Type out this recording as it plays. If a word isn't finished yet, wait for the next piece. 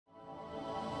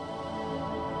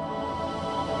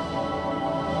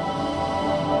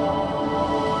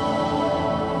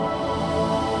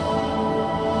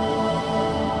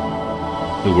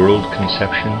the world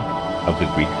conception of the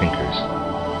Greek thinkers.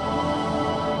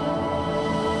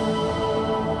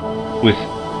 With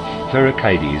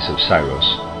Pherecydes of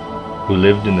Syros, who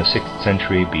lived in the 6th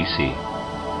century BC,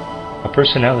 a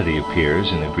personality appears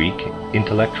in the Greek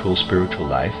intellectual spiritual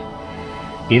life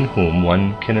in whom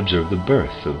one can observe the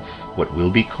birth of what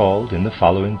will be called in the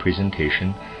following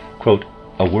presentation, quote,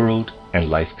 a world and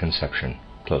life conception,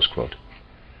 close quote.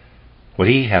 What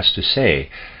he has to say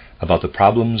about the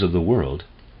problems of the world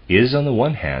is, on the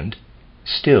one hand,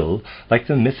 still like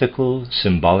the mythical,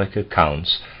 symbolic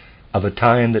accounts of a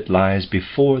time that lies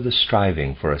before the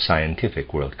striving for a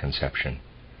scientific world conception.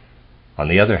 On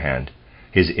the other hand,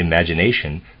 his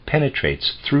imagination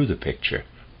penetrates through the picture,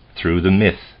 through the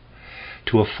myth,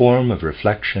 to a form of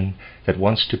reflection that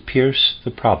wants to pierce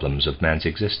the problems of man's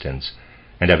existence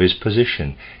and of his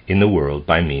position in the world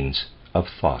by means of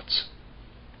thoughts.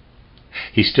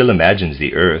 He still imagines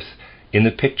the earth in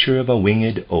the picture of a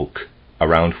winged oak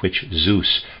around which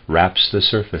Zeus wraps the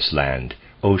surface land,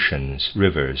 oceans,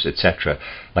 rivers, etc.,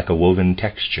 like a woven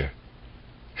texture.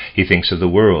 He thinks of the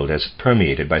world as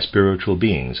permeated by spiritual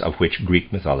beings of which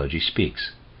Greek mythology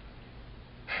speaks.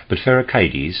 But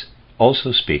Pherecydes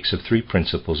also speaks of three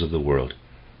principles of the world,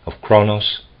 of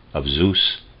Kronos, of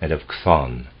Zeus, and of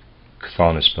Chthon.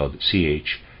 Chthon is spelled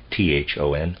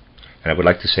C-H-T-H-O-N. And I would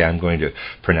like to say I'm going to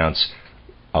pronounce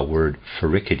a word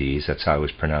Pherecydes, that's how I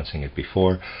was pronouncing it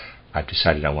before. I've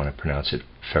decided I want to pronounce it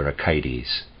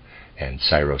Pherecydes, and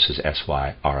Syros is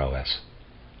S-Y-R-O-S.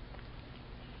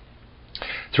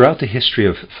 Throughout the history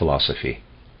of philosophy,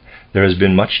 there has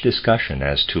been much discussion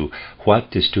as to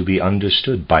what is to be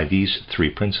understood by these three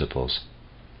principles.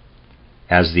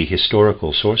 As the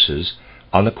historical sources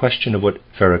on the question of what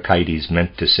Pherecydes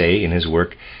meant to say in his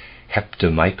work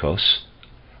Heptamikos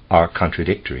are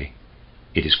contradictory,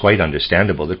 it is quite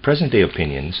understandable that present-day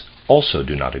opinions also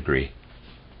do not agree.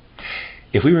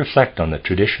 If we reflect on the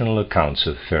traditional accounts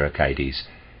of Pherecydes,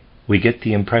 we get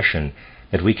the impression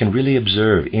that we can really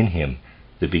observe in him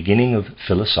the beginning of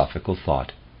philosophical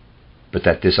thought, but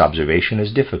that this observation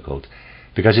is difficult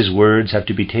because his words have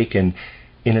to be taken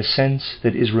in a sense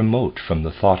that is remote from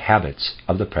the thought habits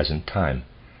of the present time.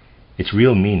 Its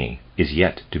real meaning is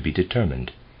yet to be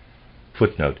determined.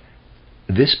 Footnote: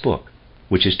 this book,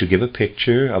 which is to give a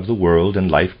picture of the world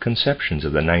and life conceptions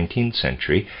of the 19th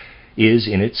century, is,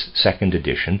 in its second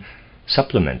edition,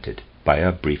 supplemented by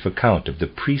a brief account of the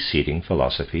preceding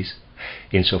philosophies,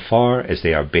 insofar as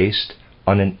they are based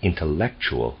on an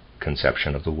intellectual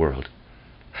conception of the world.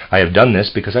 I have done this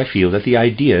because I feel that the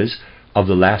ideas of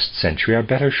the last century are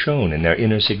better shown in their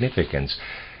inner significance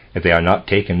if they are not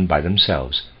taken by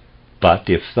themselves, but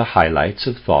if the highlights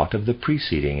of thought of the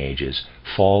preceding ages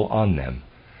fall on them.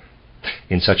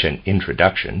 In such an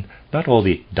introduction, not all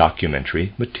the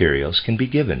documentary materials can be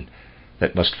given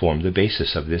that must form the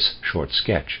basis of this short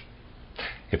sketch.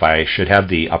 If I should have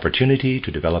the opportunity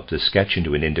to develop the sketch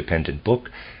into an independent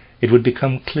book, it would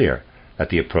become clear that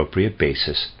the appropriate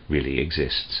basis really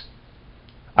exists.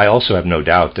 I also have no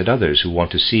doubt that others who want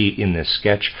to see in this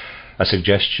sketch a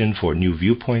suggestion for new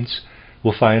viewpoints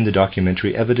will find the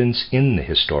documentary evidence in the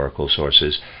historical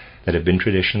sources that have been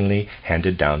traditionally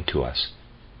handed down to us.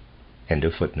 End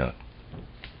of footnote.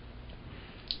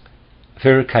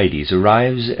 Pherecydes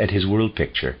arrives at his world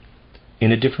picture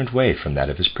in a different way from that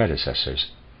of his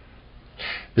predecessors.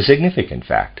 The significant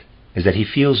fact is that he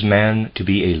feels man to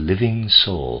be a living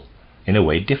soul in a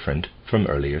way different from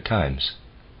earlier times.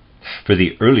 For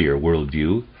the earlier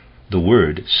worldview, the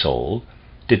word soul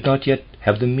did not yet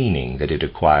have the meaning that it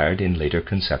acquired in later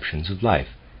conceptions of life,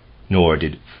 nor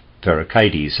did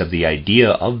Pherecydes have the idea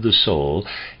of the soul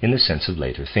in the sense of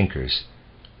later thinkers.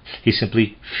 He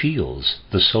simply feels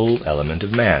the soul element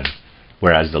of man,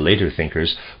 whereas the later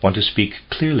thinkers want to speak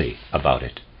clearly about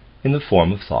it in the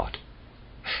form of thought,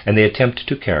 and they attempt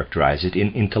to characterize it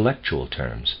in intellectual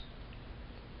terms.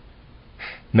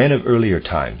 Men of earlier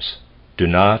times do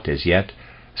not, as yet,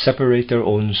 separate their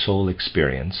own soul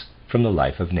experience from the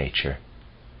life of nature.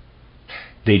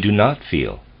 They do not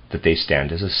feel that they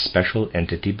stand as a special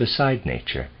entity beside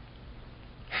nature.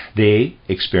 They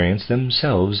experience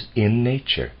themselves in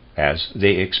nature, as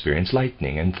they experience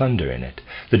lightning and thunder in it,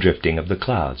 the drifting of the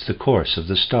clouds, the course of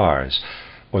the stars,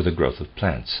 or the growth of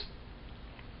plants.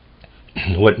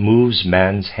 What moves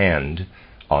man's hand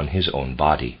on his own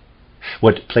body,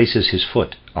 what places his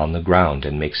foot on the ground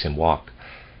and makes him walk,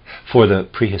 for the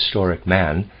prehistoric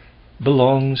man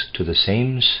belongs to the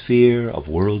same sphere of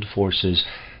world forces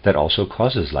that also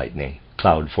causes lightning,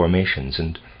 cloud formations,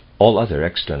 and all other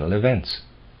external events.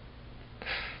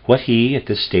 What he at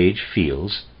this stage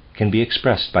feels can be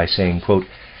expressed by saying, quote,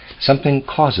 Something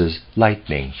causes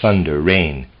lightning, thunder,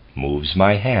 rain, moves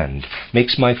my hand,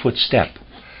 makes my foot step,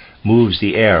 moves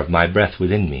the air of my breath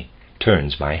within me,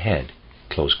 turns my head."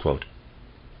 Close quote.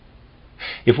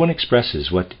 If one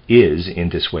expresses what is in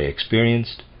this way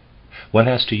experienced, one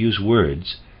has to use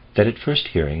words that at first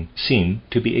hearing seem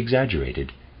to be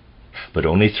exaggerated. But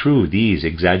only through these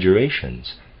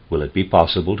exaggerations will it be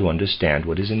possible to understand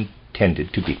what is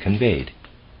intended to be conveyed.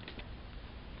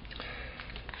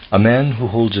 A man who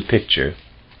holds a picture,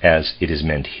 as it is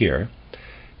meant here,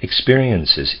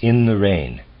 experiences in the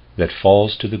rain that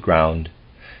falls to the ground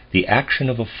the action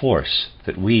of a force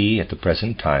that we at the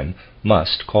present time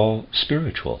must call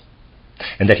spiritual,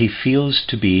 and that he feels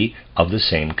to be of the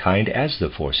same kind as the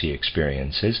force he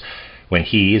experiences when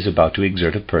he is about to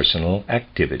exert a personal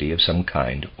activity of some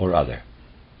kind or other.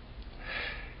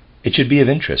 It should be of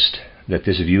interest that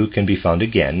this view can be found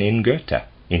again in Goethe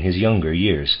in his younger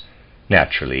years,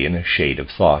 naturally in a shade of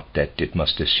thought that it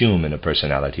must assume in a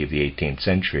personality of the 18th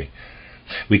century.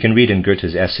 We can read in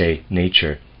Goethe's essay,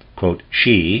 Nature, quote,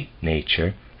 "She,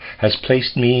 nature, has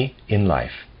placed me in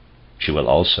life. She will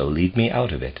also lead me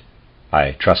out of it.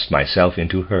 I trust myself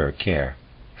into her care.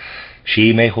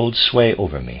 She may hold sway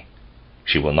over me.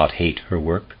 She will not hate her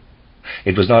work.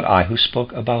 It was not I who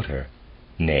spoke about her.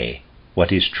 Nay,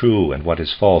 what is true and what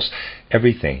is false,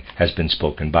 everything has been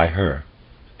spoken by her.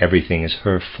 Everything is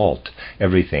her fault,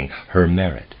 everything her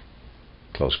merit."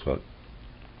 Close quote.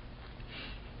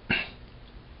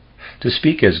 To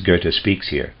speak as Goethe speaks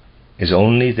here is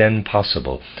only then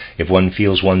possible if one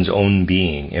feels one's own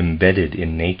being embedded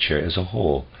in nature as a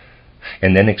whole,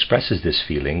 and then expresses this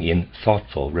feeling in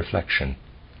thoughtful reflection.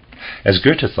 As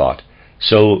Goethe thought,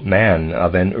 so man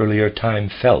of an earlier time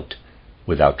felt,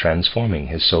 without transforming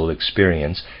his soul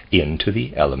experience into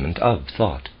the element of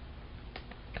thought.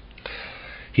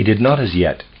 He did not as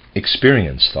yet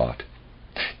experience thought.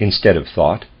 Instead of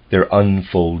thought, there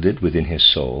unfolded within his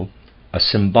soul a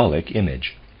symbolic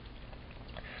image.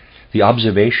 The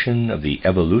observation of the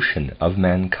evolution of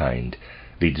mankind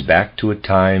leads back to a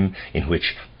time in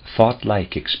which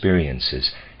thought-like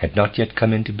experiences had not yet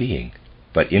come into being,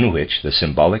 but in which the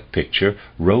symbolic picture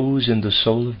rose in the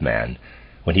soul of man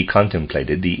when he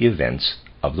contemplated the events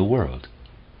of the world.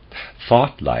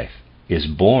 Thought life is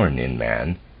born in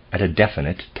man at a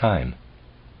definite time.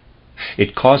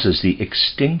 It causes the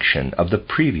extinction of the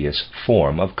previous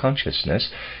form of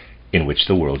consciousness in which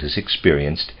the world is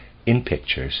experienced in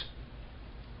pictures.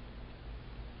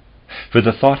 For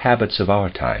the thought habits of our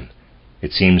time,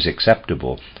 it seems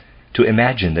acceptable to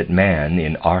imagine that man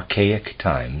in archaic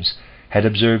times had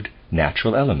observed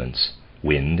natural elements,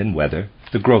 wind and weather,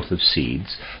 the growth of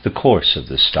seeds, the course of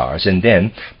the stars, and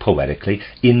then, poetically,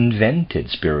 invented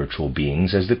spiritual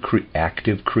beings as the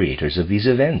active creators of these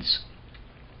events.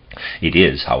 It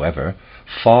is, however,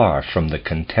 far from the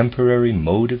contemporary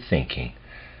mode of thinking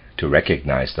to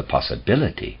recognize the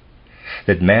possibility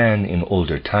that man in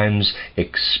older times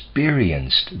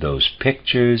experienced those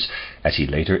pictures as he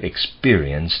later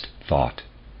experienced thought,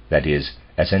 that is,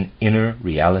 as an inner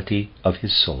reality of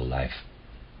his soul life.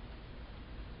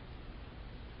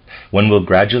 One will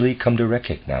gradually come to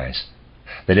recognize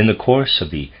that in the course of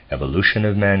the evolution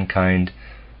of mankind,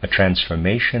 a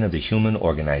transformation of the human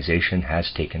organization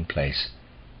has taken place.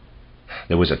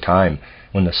 There was a time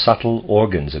when the subtle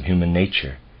organs of human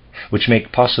nature, which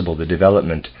make possible the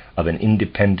development of an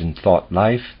independent thought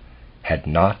life, had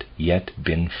not yet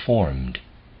been formed.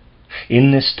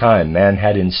 In this time, man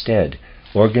had instead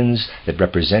organs that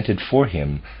represented for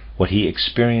him what he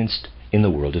experienced in the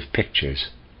world of pictures.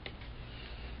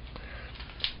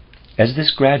 As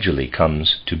this gradually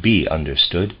comes to be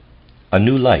understood, a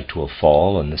new light will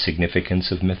fall on the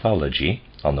significance of mythology,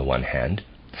 on the one hand,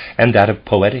 and that of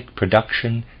poetic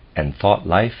production and thought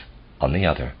life on the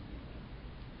other.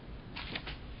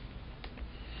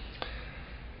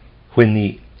 When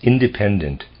the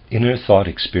independent inner thought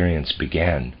experience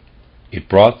began, it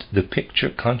brought the picture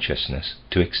consciousness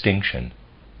to extinction.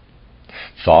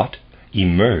 Thought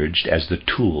emerged as the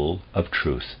tool of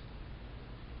truth.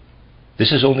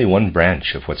 This is only one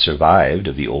branch of what survived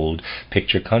of the old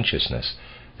picture consciousness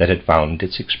that had found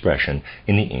its expression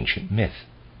in the ancient myth.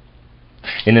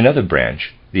 In another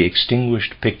branch, the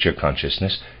extinguished picture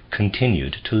consciousness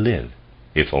continued to live,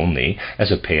 if only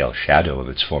as a pale shadow of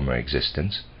its former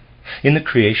existence, in the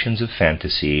creations of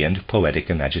fantasy and poetic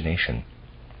imagination.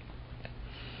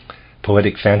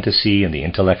 Poetic fantasy and the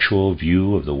intellectual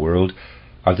view of the world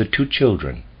are the two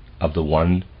children of the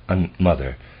one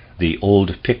mother, the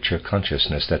old picture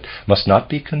consciousness that must not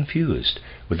be confused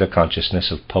with the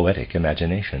consciousness of poetic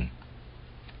imagination.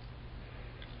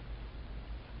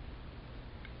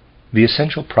 The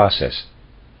essential process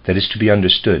that is to be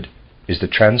understood is the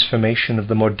transformation of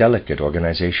the more delicate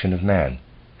organization of man.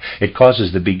 It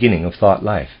causes the beginning of thought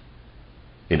life.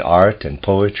 In art and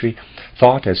poetry,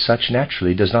 thought as such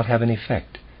naturally does not have an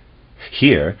effect.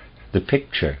 Here, the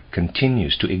picture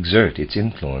continues to exert its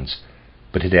influence,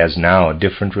 but it has now a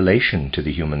different relation to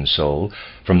the human soul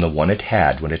from the one it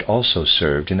had when it also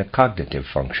served in a cognitive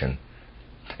function.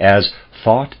 As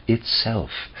thought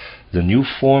itself, the new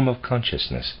form of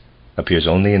consciousness appears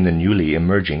only in the newly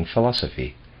emerging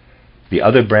philosophy. The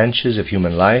other branches of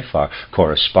human life are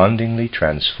correspondingly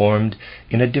transformed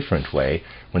in a different way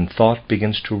when thought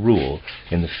begins to rule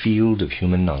in the field of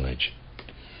human knowledge.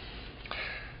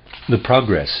 The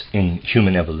progress in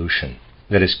human evolution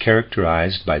that is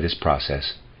characterized by this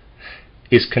process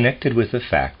is connected with the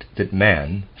fact that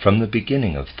man, from the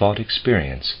beginning of thought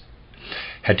experience,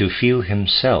 had to feel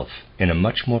himself in a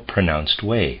much more pronounced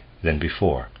way than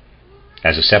before,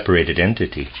 as a separated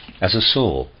entity, as a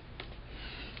soul.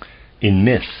 In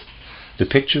myth, the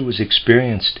picture was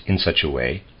experienced in such a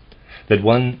way that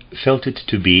one felt it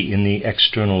to be in the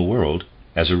external world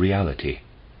as a reality.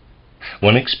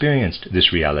 One experienced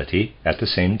this reality at the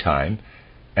same time,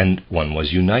 and one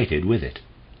was united with it.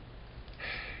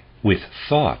 With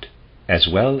thought, as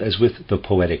well as with the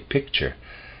poetic picture,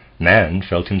 man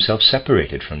felt himself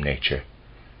separated from nature.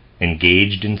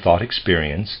 Engaged in thought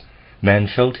experience, man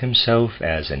felt himself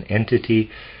as an entity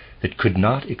that could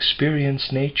not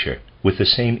experience nature with the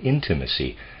same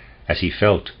intimacy as he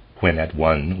felt when at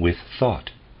one with thought.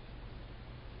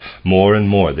 More and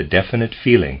more the definite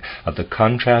feeling of the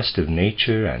contrast of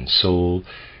nature and soul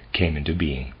came into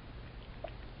being.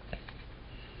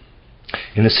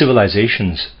 In the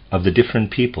civilizations of the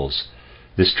different peoples,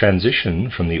 this transition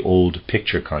from the old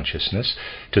picture consciousness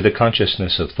to the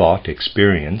consciousness of thought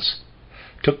experience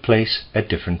took place at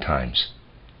different times.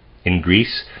 In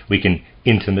Greece, we can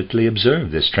intimately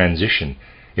observe this transition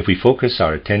if we focus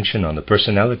our attention on the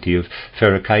personality of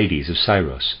Pherecydes of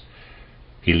Syros.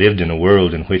 He lived in a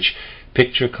world in which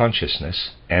picture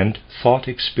consciousness and thought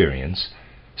experience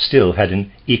still had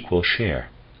an equal share.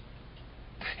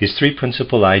 His three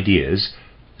principal ideas,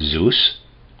 Zeus,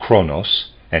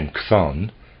 Kronos, and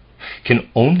Chthon, can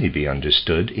only be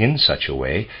understood in such a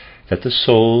way that the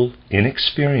soul, in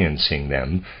experiencing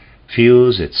them,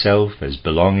 feels itself as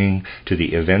belonging to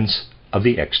the events of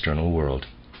the external world.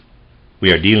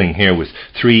 We are dealing here with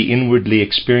three inwardly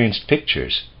experienced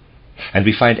pictures, and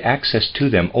we find access to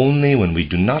them only when we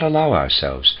do not allow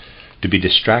ourselves to be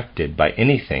distracted by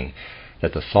anything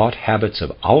that the thought habits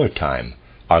of our time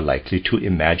are likely to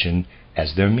imagine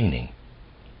as their meaning.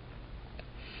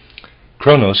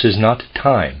 Kronos is not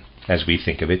time as we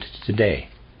think of it today.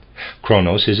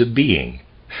 Kronos is a being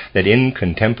that in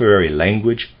contemporary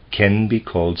language can be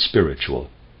called spiritual,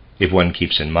 if one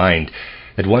keeps in mind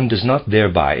that one does not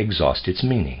thereby exhaust its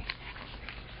meaning.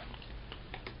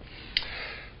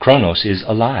 Kronos is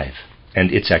alive,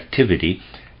 and its activity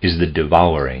is the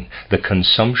devouring, the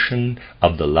consumption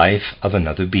of the life of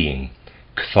another being,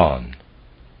 Chthon.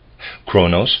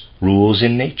 Kronos rules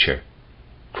in nature.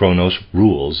 Kronos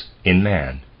rules in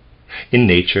man. In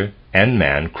nature and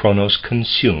man, Kronos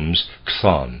consumes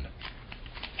Chthon.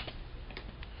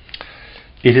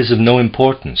 It is of no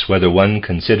importance whether one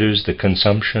considers the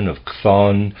consumption of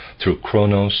Chthon through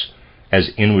Kronos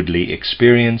as inwardly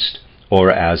experienced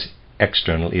or as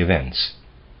external events,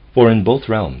 for in both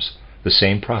realms the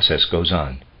same process goes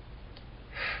on.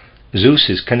 Zeus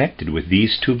is connected with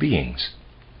these two beings.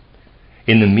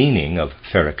 In the meaning of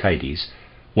Pherecydes,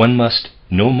 one must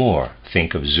no more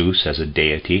think of Zeus as a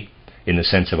deity in the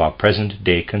sense of our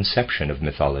present-day conception of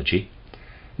mythology,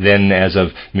 than as of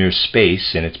mere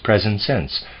space in its present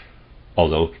sense,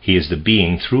 although he is the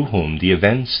being through whom the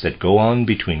events that go on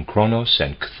between Kronos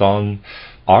and Chthon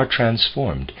are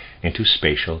transformed into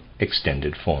spatial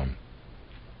extended form.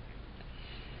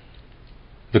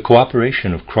 The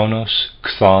cooperation of Kronos,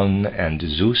 Chthon, and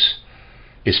Zeus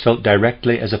is felt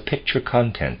directly as a picture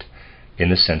content in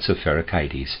the sense of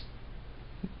Pherecydes,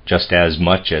 just as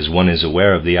much as one is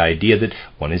aware of the idea that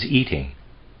one is eating,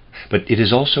 but it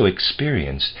is also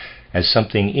experienced as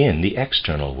something in the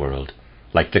external world,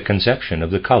 like the conception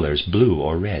of the colors blue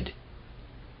or red.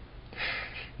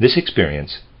 This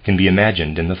experience can be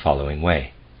imagined in the following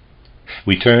way.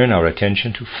 We turn our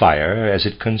attention to fire as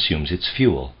it consumes its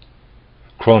fuel.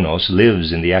 Kronos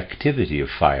lives in the activity of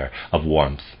fire, of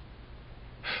warmth.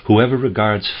 Whoever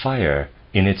regards fire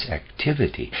in its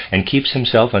activity and keeps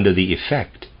himself under the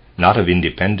effect, not of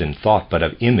independent thought, but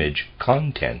of image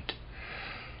content,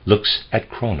 looks at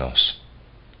Kronos.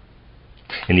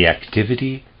 In the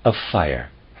activity of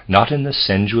fire, not in the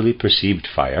sensually perceived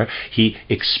fire, he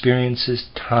experiences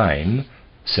time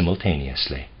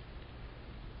simultaneously.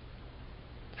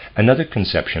 Another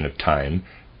conception of time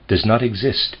does not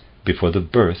exist before the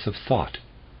birth of thought.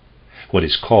 What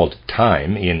is called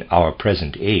time in our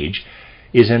present age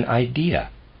is an idea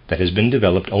that has been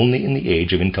developed only in the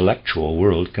age of intellectual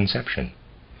world conception.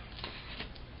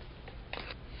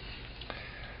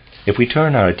 If we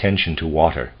turn our attention to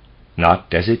water,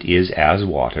 not as it is as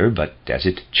water, but as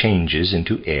it changes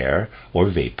into air or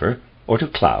vapor, or to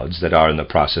clouds that are in the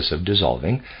process of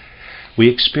dissolving, we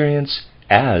experience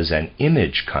as an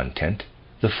image content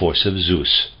the force of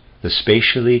Zeus, the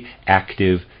spatially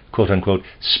active, quote-unquote,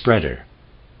 spreader.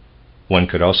 One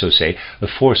could also say the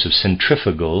force of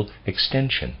centrifugal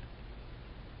extension.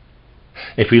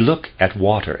 If we look at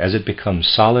water as it becomes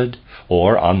solid,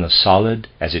 or on the solid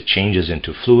as it changes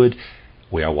into fluid,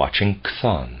 we are watching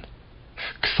Chthon.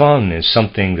 Chthon is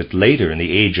something that later in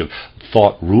the age of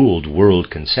thought-ruled world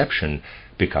conception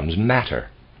becomes matter,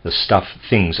 the stuff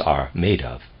things are made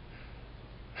of.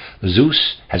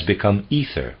 Zeus has become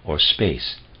ether or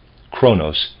space.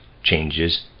 Chronos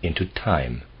changes into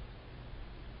time.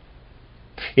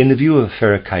 In the view of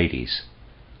Pherecydes,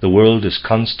 the world is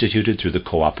constituted through the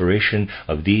cooperation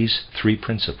of these three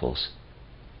principles.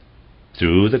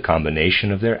 Through the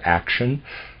combination of their action,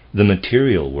 the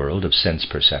material world of sense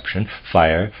perception,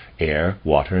 fire, air,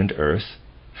 water, and earth,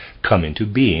 come into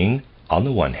being on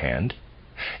the one hand,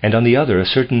 and on the other a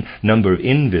certain number of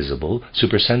invisible,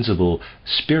 supersensible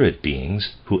spirit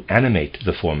beings who animate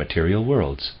the four material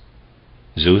worlds.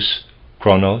 Zeus,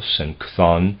 Chronos, and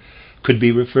Chthon could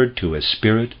be referred to as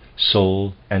spirit,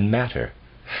 soul, and matter,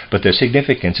 but their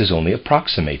significance is only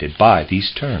approximated by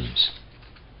these terms.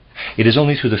 It is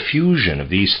only through the fusion of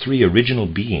these three original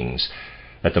beings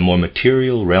that the more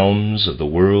material realms of the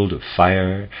world of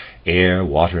fire, air,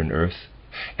 water, and earth,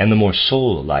 and the more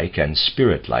soul-like and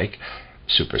spirit-like,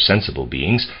 supersensible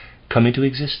beings, come into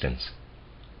existence.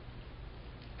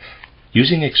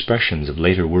 Using expressions of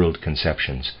later world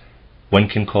conceptions, one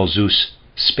can call Zeus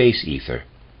space ether,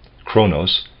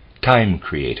 Chronos time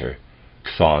creator,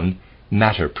 Chthon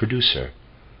matter producer,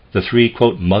 the three,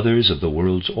 quote, mothers of the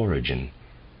world's origin,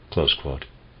 close quote.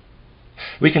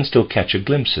 We can still catch a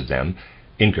glimpse of them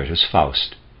in Goethe's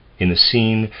Faust, in the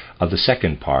scene of the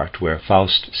second part where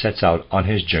Faust sets out on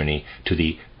his journey to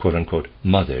the, quote-unquote,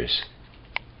 mothers.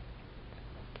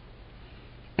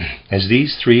 As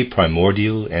these three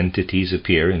primordial entities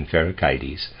appear in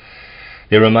Pherecydes,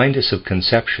 they remind us of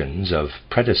conceptions of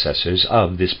predecessors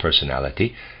of this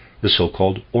personality, the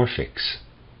so-called Orphics.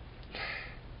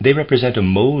 They represent a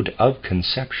mode of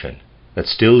conception that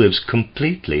still lives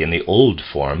completely in the old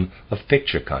form of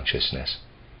picture consciousness.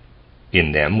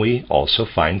 In them we also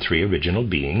find three original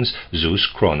beings, Zeus,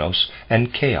 Chronos,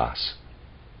 and Chaos.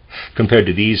 Compared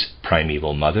to these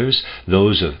primeval mothers,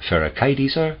 those of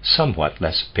Pherecydes are somewhat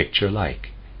less picture-like.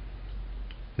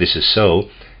 This is so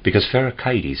because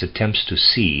Pherecydes attempts to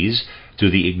seize,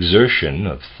 through the exertion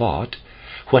of thought,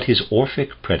 what his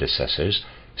Orphic predecessors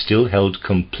still held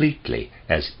completely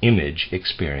as image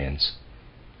experience.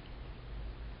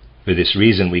 For this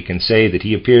reason we can say that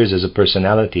he appears as a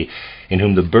personality in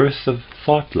whom the birth of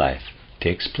thought life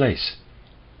takes place.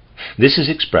 This is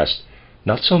expressed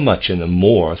not so much in the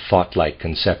more thought-like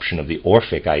conception of the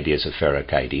Orphic ideas of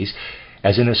Pherecydes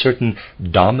as in a certain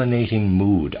dominating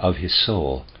mood of his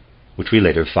soul, which we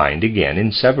later find again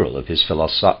in several of his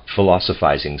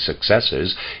philosophizing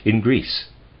successors in Greece.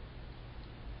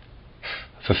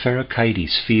 For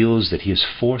Pherecydes feels that he is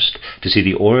forced to see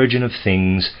the origin of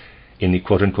things in the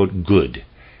quote-unquote good,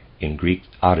 in Greek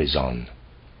arizon.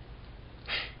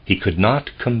 He could not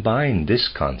combine this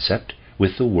concept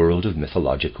with the world of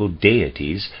mythological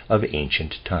deities of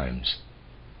ancient times.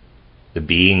 The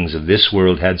beings of this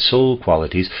world had soul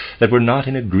qualities that were not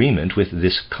in agreement with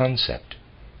this concept.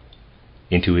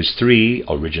 Into his three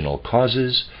original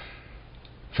causes,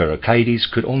 Pherecydes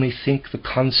could only think the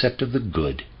concept of the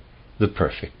good, the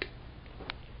perfect.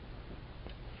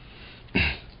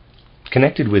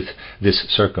 Connected with this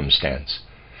circumstance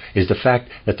is the fact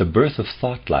that the birth of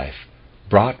thought life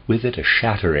brought with it a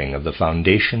shattering of the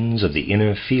foundations of the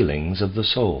inner feelings of the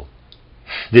soul.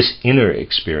 This inner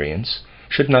experience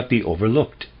should not be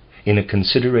overlooked in a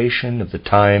consideration of the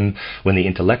time when the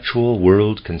intellectual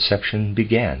world conception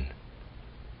began.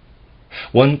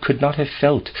 One could not have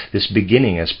felt this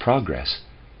beginning as progress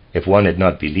if one had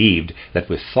not believed that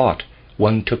with thought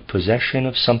one took possession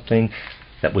of something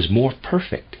that was more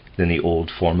perfect than the old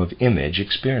form of image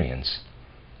experience.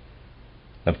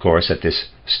 Of course, at this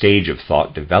stage of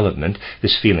thought development,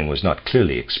 this feeling was not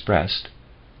clearly expressed,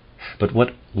 but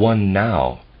what one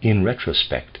now, in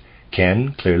retrospect,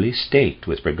 can clearly state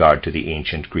with regard to the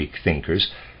ancient Greek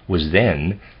thinkers was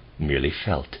then merely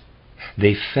felt.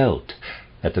 They felt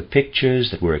that the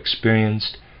pictures that were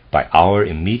experienced by our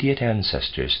immediate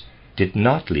ancestors did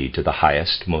not lead to the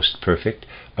highest, most perfect,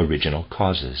 original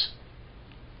causes.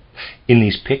 In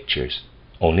these pictures,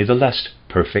 only the less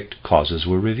perfect causes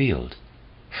were revealed.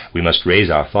 We must raise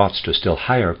our thoughts to still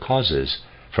higher causes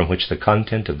from which the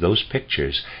content of those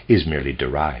pictures is merely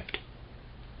derived.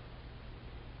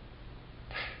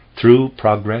 Through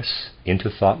progress into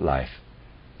thought life,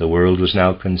 the world was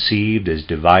now conceived as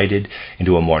divided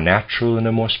into a more natural and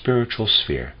a more spiritual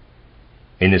sphere.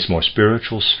 In this more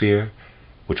spiritual sphere,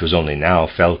 which was only now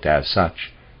felt as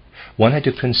such, one had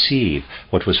to conceive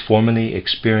what was formerly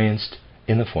experienced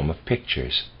in the form of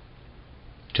pictures.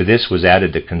 To this was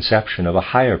added the conception of a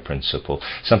higher principle,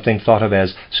 something thought of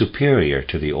as superior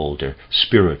to the older,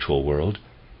 spiritual world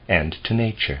and to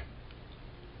nature.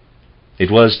 It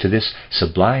was to this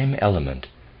sublime element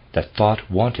that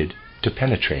thought wanted to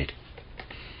penetrate.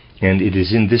 And it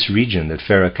is in this region that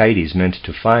Pherecydes meant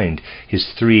to find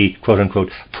his three,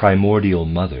 quote-unquote, primordial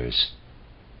mothers.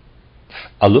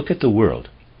 A look at the world,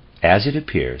 as it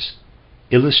appears,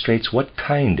 illustrates what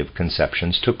kind of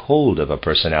conceptions took hold of a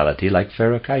personality like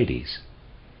Pherecydes.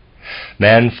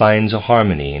 Man finds a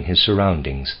harmony in his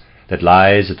surroundings that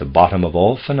lies at the bottom of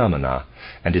all phenomena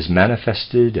and is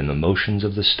manifested in the motions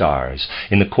of the stars,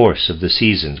 in the course of the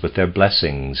seasons with their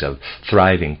blessings of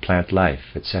thriving plant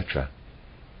life, etc.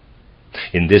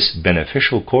 In this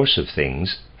beneficial course of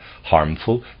things,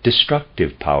 harmful,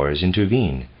 destructive powers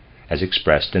intervene, as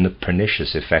expressed in the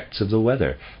pernicious effects of the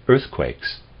weather,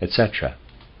 earthquakes, etc.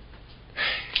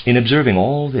 In observing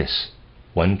all this,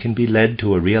 one can be led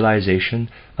to a realization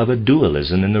of a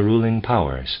dualism in the ruling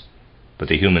powers, but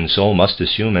the human soul must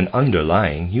assume an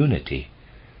underlying unity.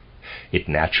 It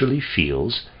naturally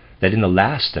feels that in the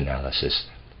last analysis,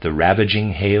 the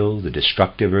ravaging hail, the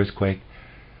destructive earthquake,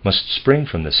 must spring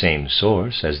from the same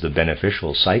source as the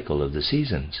beneficial cycle of the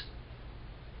seasons.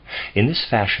 In this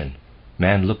fashion,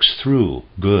 man looks through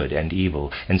good and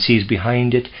evil and sees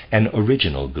behind it an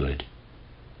original good.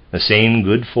 The same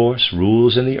good force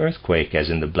rules in the earthquake as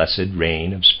in the blessed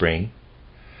rain of spring.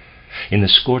 In the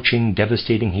scorching,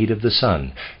 devastating heat of the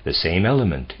sun, the same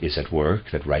element is at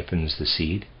work that ripens the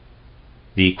seed.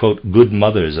 The, quote, good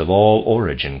mothers of all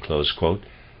origin, close quote,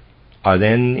 are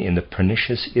then in the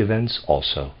pernicious events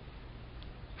also.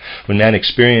 When man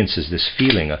experiences this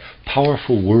feeling, a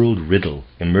powerful world riddle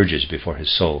emerges before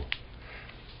his soul.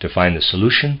 To find the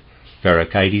solution,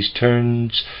 Pherecydes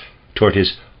turns toward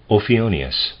his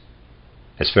Ophionius.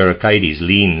 As Pherecydes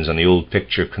leans on the old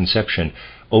picture conception,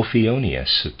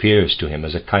 Ophionius appears to him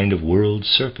as a kind of world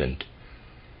serpent.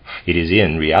 It is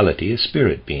in reality a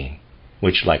spirit being,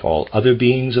 which, like all other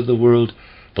beings of the world,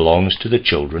 belongs to the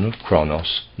children of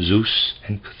Kronos, Zeus,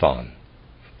 and Chthon,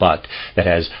 but that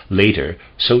has later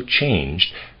so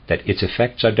changed that its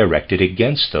effects are directed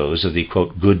against those of the,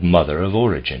 quote, good mother of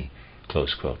origin,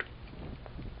 close quote.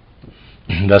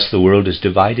 Thus the world is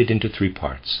divided into three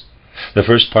parts. The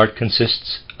first part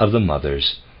consists of the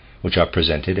mothers, which are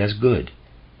presented as good,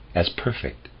 as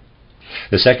perfect.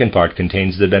 The second part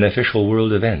contains the beneficial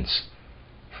world events.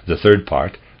 The third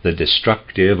part, the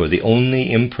destructive or the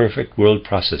only imperfect world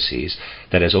processes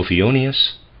that, as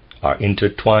Ophionius, are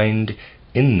intertwined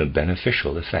in the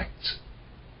beneficial effects.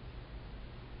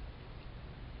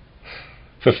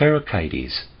 For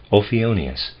Pherecydes,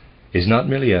 Ophionius is not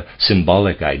merely a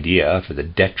symbolic idea for the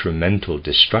detrimental,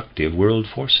 destructive world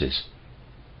forces.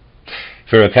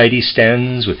 Pherecydes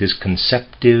stands with his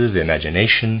conceptive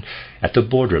imagination at the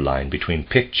borderline between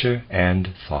picture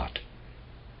and thought.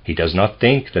 He does not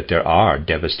think that there are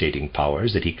devastating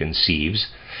powers that he conceives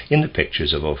in the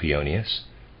pictures of Ophionius,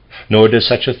 nor does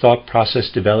such a thought process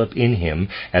develop in him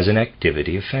as an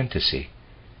activity of fantasy.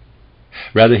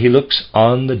 Rather, he looks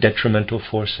on the detrimental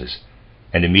forces,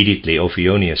 and immediately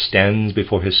Ophionius stands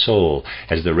before his soul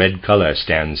as the red color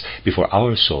stands before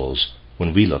our souls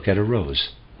when we look at a rose.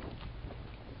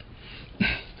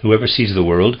 Whoever sees the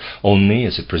world only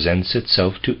as it presents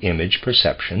itself to image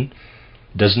perception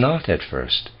does not at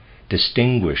first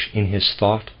distinguish in his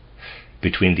thought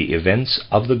between the events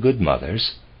of the good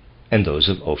mothers and those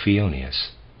of Ophionius.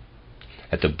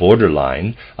 At the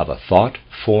borderline of a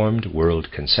thought-formed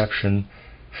world conception,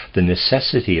 the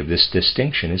necessity of this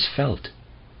distinction is felt,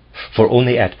 for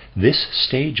only at this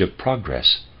stage of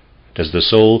progress does the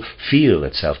soul feel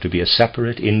itself to be a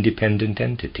separate, independent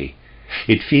entity.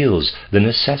 It feels the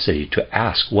necessity to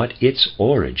ask what its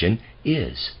origin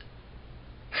is.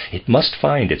 It must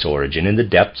find its origin in the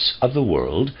depths of the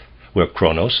world, where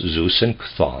Kronos, Zeus, and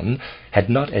Chthon had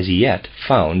not as yet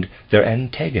found their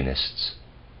antagonists.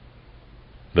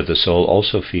 But the soul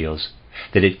also feels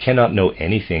that it cannot know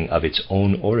anything of its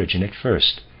own origin at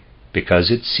first,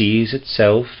 because it sees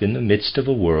itself in the midst of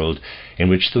a world in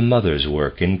which the mothers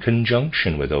work in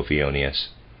conjunction with Ophionius.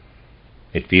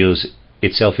 It feels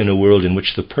itself in a world in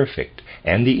which the perfect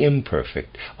and the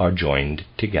imperfect are joined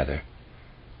together.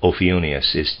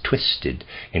 Ophionius is twisted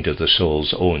into the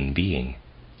soul's own being.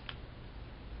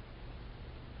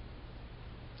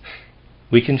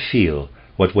 We can feel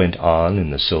what went on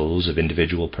in the souls of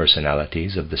individual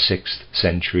personalities of the 6th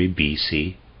century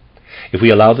BC if we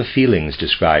allow the feelings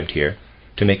described here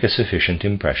to make a sufficient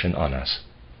impression on us.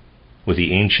 With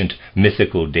the ancient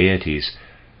mythical deities,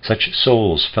 such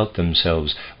souls felt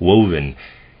themselves woven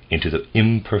into the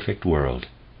imperfect world.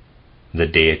 The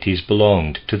deities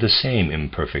belonged to the same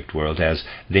imperfect world as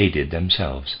they did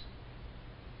themselves.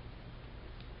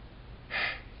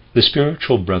 The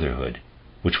spiritual brotherhood,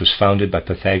 which was founded by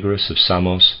Pythagoras of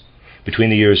Samos between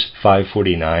the years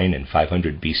 549 and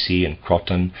 500 BC in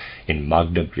Croton in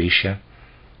Magna Graecia,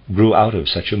 grew out of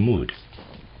such a mood.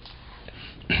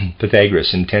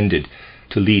 Pythagoras intended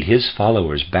to lead his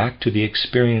followers back to the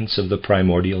experience of the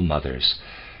primordial mothers,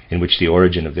 in which the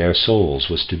origin of their souls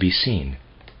was to be seen.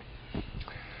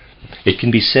 It can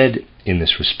be said in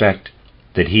this respect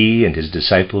that he and his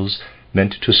disciples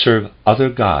meant to serve other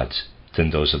gods than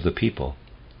those of the people.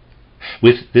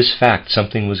 With this fact,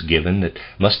 something was given that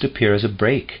must appear as a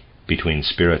break between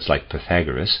spirits like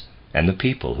Pythagoras and the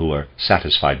people who are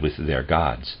satisfied with their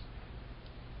gods.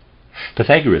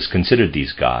 Pythagoras considered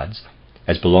these gods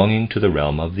as belonging to the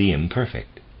realm of the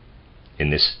imperfect. In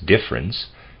this difference,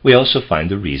 we also find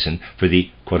the reason for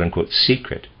the quote-unquote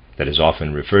secret that is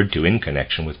often referred to in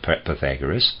connection with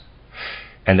Pythagoras,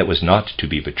 and that was not to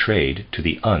be betrayed to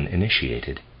the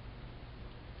uninitiated.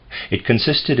 It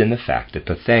consisted in the fact that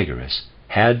Pythagoras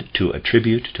had to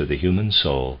attribute to the human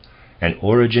soul an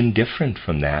origin different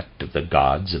from that of the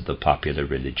gods of the popular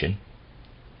religion.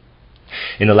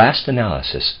 In the last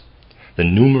analysis, the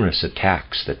numerous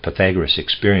attacks that Pythagoras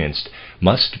experienced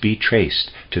must be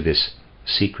traced to this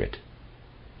secret.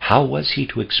 How was he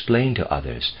to explain to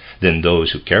others, than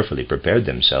those who carefully prepared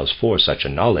themselves for such a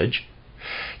knowledge,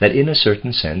 that in a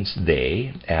certain sense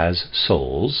they, as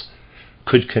souls,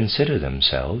 could consider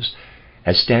themselves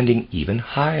as standing even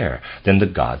higher than the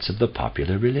gods of the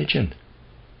popular religion?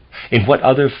 In what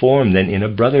other form than in a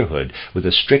brotherhood with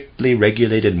a strictly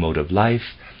regulated mode of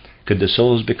life could the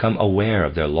souls become aware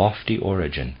of their lofty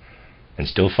origin and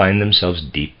still find themselves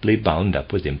deeply bound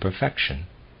up with imperfection?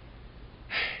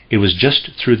 It was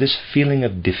just through this feeling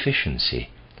of deficiency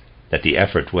that the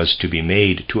effort was to be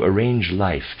made to arrange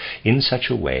life in such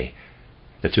a way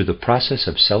that through the process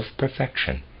of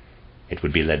self-perfection it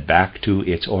would be led back to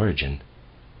its origin.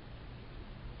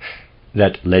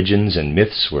 That legends and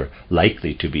myths were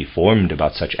likely to be formed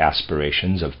about such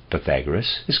aspirations of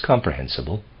Pythagoras is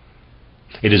comprehensible.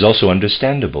 It is also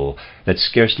understandable that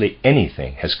scarcely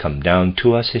anything has come down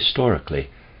to us historically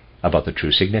about the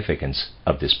true significance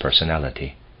of this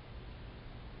personality.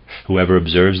 Whoever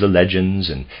observes the legends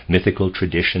and mythical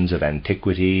traditions of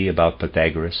antiquity about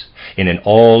Pythagoras in an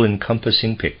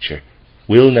all-encompassing picture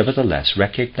will nevertheless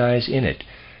recognize in it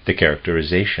the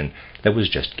characterization that was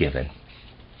just given.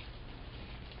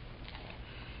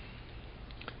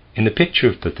 In the picture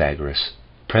of Pythagoras,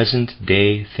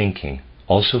 present-day thinking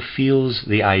also feels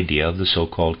the idea of the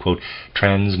so-called, quote,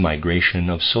 transmigration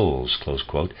of souls, close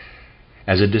quote,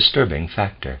 as a disturbing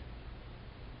factor.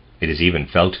 It is even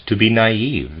felt to be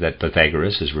naive that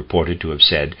Pythagoras is reported to have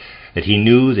said that he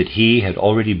knew that he had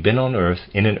already been on earth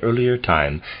in an earlier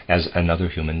time as another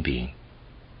human being.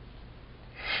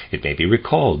 It may be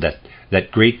recalled that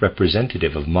that great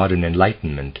representative of modern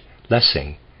enlightenment,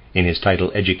 Lessing, in his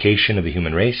title Education of the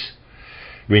Human Race,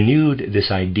 renewed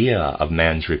this idea of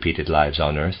man's repeated lives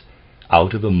on earth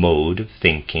out of a mode of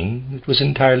thinking that was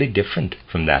entirely different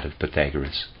from that of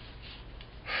Pythagoras.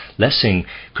 Lessing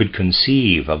could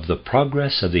conceive of the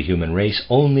progress of the human race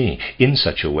only in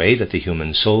such a way that the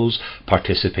human souls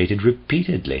participated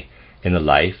repeatedly in the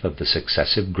life of the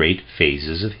successive great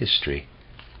phases of history.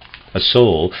 A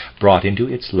soul brought into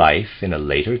its life in a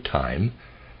later time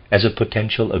as a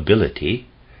potential ability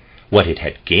what it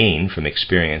had gained from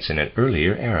experience in an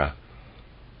earlier era.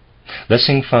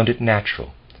 Lessing found it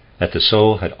natural that the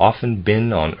soul had often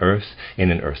been on earth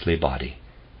in an earthly body,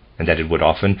 and that it would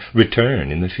often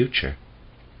return in the future.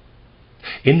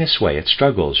 In this way it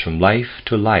struggles from life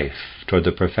to life toward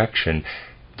the perfection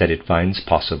that it finds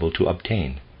possible to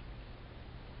obtain.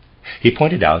 He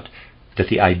pointed out that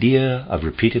the idea of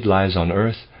repeated lives on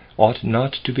earth ought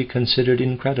not to be considered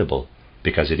incredible,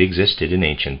 because it existed in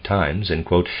ancient times, and,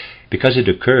 quote, because it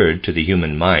occurred to the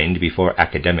human mind before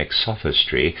academic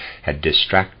sophistry had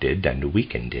distracted and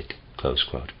weakened it, close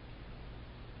quote.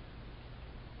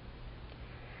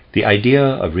 The idea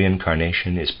of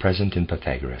reincarnation is present in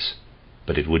Pythagoras,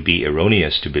 but it would be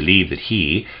erroneous to believe that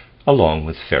he, along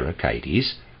with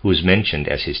Pherecydes, who is mentioned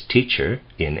as his teacher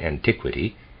in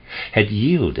antiquity, had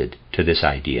yielded to this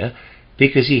idea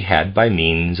because he had, by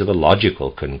means of a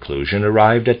logical conclusion,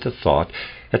 arrived at the thought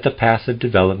that the path of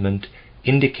development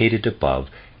indicated above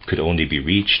could only be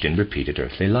reached in repeated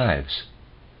earthly lives.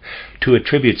 To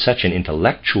attribute such an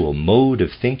intellectual mode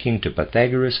of thinking to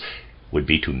Pythagoras would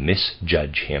be to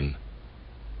misjudge him.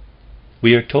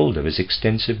 We are told of his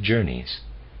extensive journeys.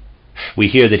 We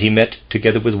hear that he met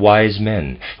together with wise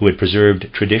men who had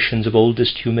preserved traditions of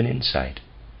oldest human insight.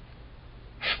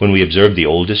 When we observe the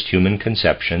oldest human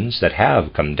conceptions that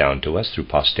have come down to us through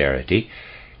posterity,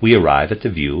 we arrive at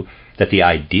the view that the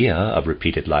idea of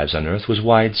repeated lives on earth was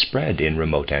widespread in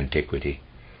remote antiquity.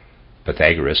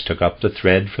 Pythagoras took up the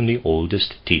thread from the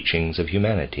oldest teachings of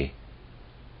humanity.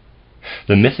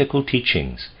 The mythical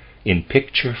teachings, in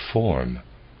picture form,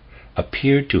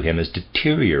 appeared to him as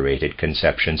deteriorated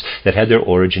conceptions that had their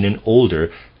origin in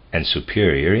older and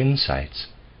superior insights.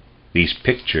 These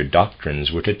picture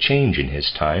doctrines were to change in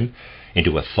his time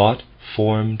into a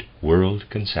thought-formed world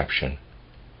conception.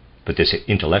 But this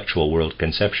intellectual world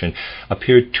conception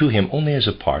appeared to him only as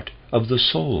a part of the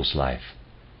soul's life.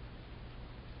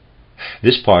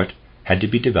 This part had to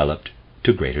be developed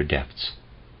to greater depths.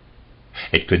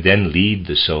 It could then lead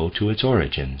the soul to its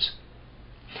origins.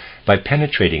 By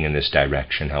penetrating in this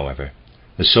direction, however,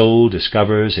 the soul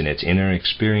discovers in its inner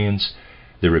experience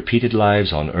the repeated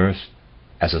lives on earth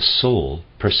as a soul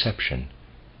perception.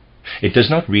 It does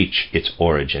not reach its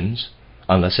origins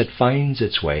unless it finds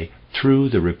its way through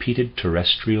the repeated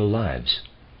terrestrial lives.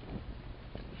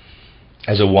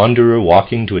 As a wanderer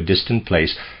walking to a distant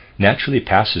place naturally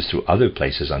passes through other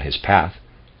places on his path,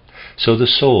 so the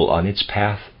soul on its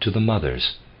path to the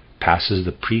mothers passes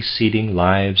the preceding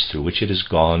lives through which it has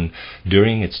gone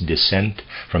during its descent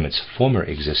from its former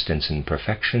existence in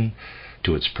perfection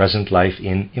to its present life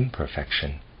in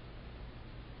imperfection.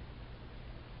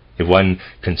 If one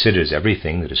considers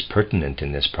everything that is pertinent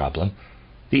in this problem,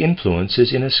 the influence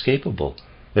is inescapable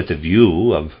that the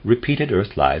view of repeated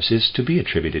earth lives is to be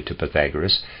attributed to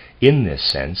Pythagoras in this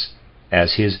sense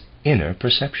as his inner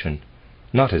perception,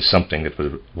 not as something that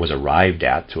was arrived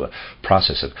at through a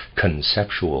process of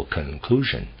conceptual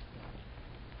conclusion.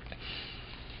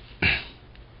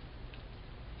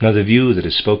 Now, the view that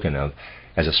is spoken of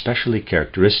as especially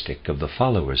characteristic of the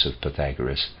followers of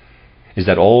Pythagoras is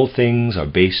that all things are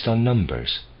based on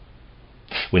numbers.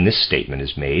 When this statement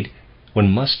is made,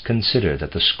 one must consider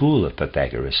that the school of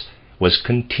Pythagoras was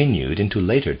continued into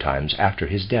later times after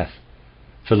his death.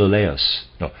 Philolaus,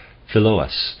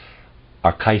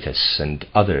 Archytas, and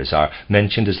others are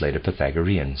mentioned as later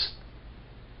Pythagoreans.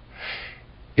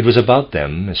 It was about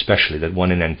them, especially, that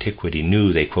one in antiquity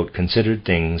knew they, quote, considered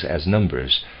things as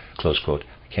numbers, close quote.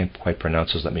 I can't quite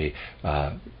pronounce those. Let me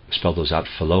spell those out.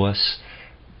 Philolaus,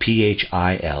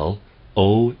 Philoaos,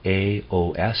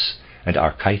 and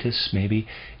Archytas, maybe,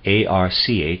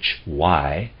 Archytas.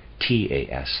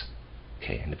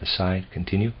 Okay, and at the side,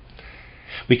 continue.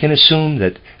 We can assume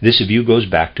that this view goes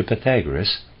back to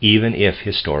Pythagoras, even if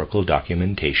historical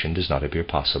documentation does not appear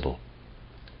possible.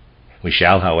 We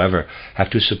shall, however, have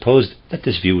to suppose that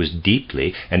this view was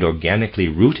deeply and organically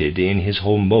rooted in his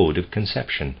whole mode of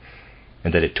conception,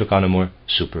 and that it took on a more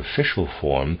superficial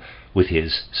form with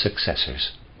his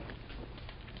successors.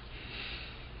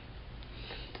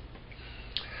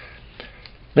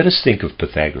 Let us think of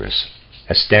Pythagoras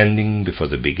as standing before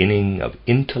the beginning of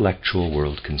intellectual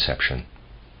world conception.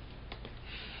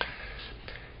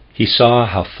 He saw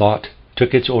how thought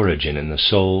took its origin in the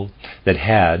soul that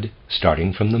had,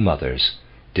 starting from the mothers,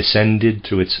 descended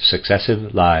through its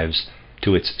successive lives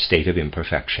to its state of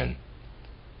imperfection.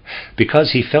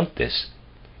 Because he felt this,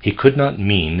 he could not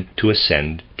mean to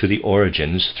ascend to the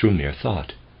origins through mere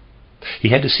thought. He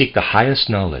had to seek the highest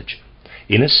knowledge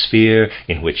in a sphere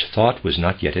in which thought was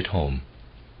not yet at home.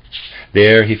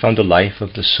 There he found a life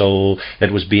of the soul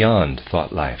that was beyond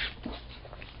thought life.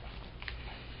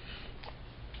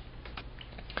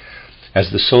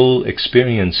 As the soul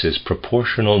experiences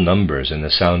proportional numbers in the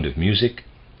sound of music,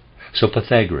 so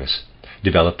Pythagoras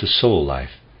developed a soul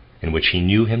life in which he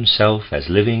knew himself as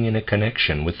living in a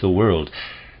connection with the world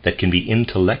that can be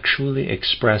intellectually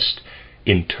expressed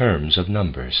in terms of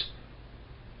numbers.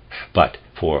 But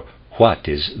for what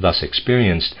is thus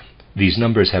experienced, these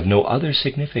numbers have no other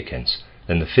significance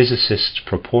than the physicists'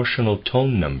 proportional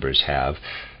tone numbers have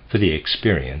for the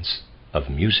experience of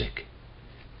music.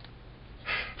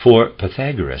 For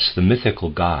Pythagoras, the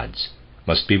mythical gods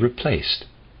must be replaced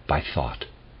by thought.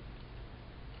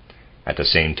 At the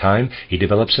same time, he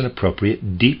develops an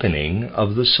appropriate deepening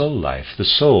of the soul life. The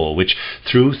soul, which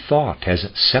through thought has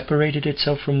separated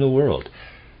itself from the world,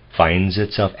 finds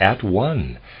itself at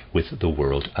one with the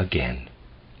world again.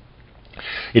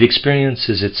 It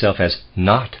experiences itself as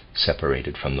not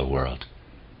separated from the world.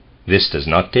 This does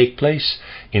not take place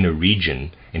in a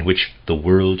region in which the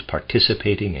world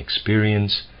participating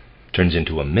experience turns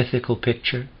into a mythical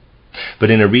picture,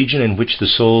 but in a region in which the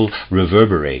soul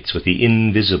reverberates with the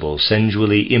invisible,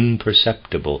 sensually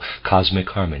imperceptible cosmic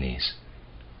harmonies.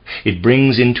 It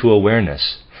brings into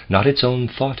awareness not its own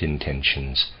thought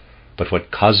intentions, but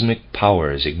what cosmic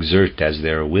powers exert as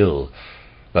their will,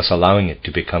 thus allowing it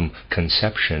to become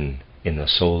conception in the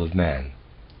soul of man.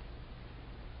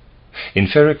 In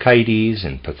Pherecydes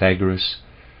and Pythagoras,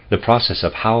 the process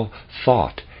of how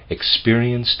thought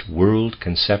experienced world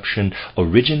conception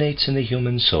originates in the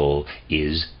human soul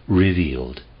is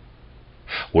revealed.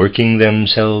 Working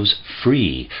themselves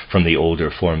free from the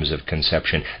older forms of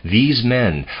conception, these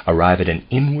men arrive at an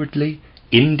inwardly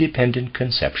independent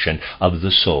conception of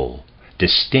the soul,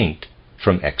 distinct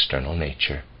from external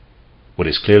nature. What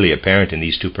is clearly apparent in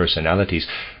these two personalities,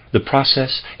 the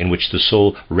process in which the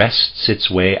soul wrests its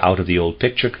way out of the old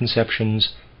picture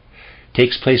conceptions,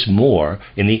 takes place more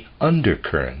in the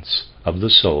undercurrents of the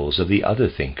souls of the other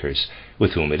thinkers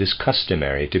with whom it is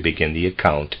customary to begin the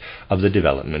account of the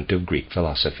development of Greek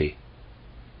philosophy.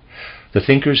 The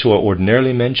thinkers who are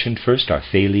ordinarily mentioned first are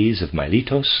Thales of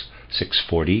Miletus,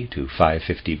 640 to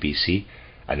 550 BC,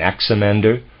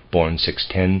 Anaximander, born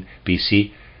 610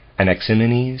 BC,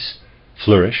 Anaximenes,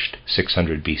 flourished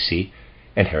 600 BC,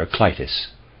 and Heraclitus,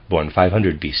 born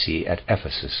 500 BC at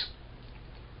Ephesus.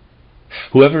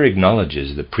 Whoever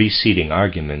acknowledges the preceding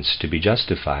arguments to be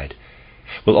justified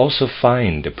will also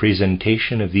find a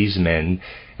presentation of these men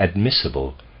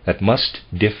admissible that must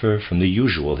differ from the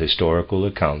usual historical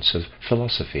accounts of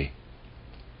philosophy.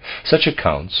 Such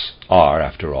accounts are,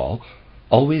 after all,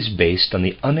 always based on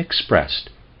the unexpressed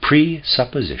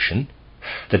presupposition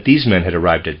that these men had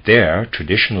arrived at their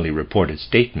traditionally reported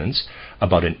statements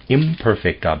about an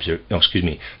imperfect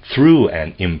through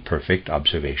an imperfect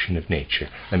observation of nature.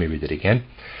 Let me read it again.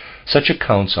 Such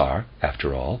accounts are,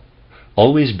 after all,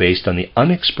 always based on the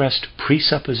unexpressed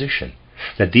presupposition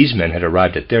that these men had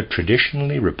arrived at their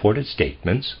traditionally reported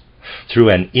statements through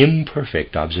an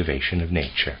imperfect observation of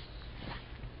nature.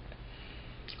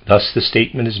 Thus the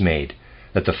statement is made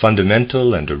that the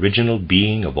fundamental and original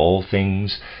being of all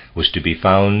things was to be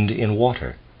found in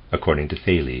water, according to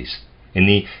Thales, in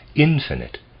the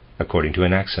infinite, according to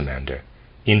Anaximander,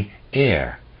 in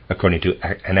air, according to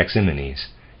Anaximenes,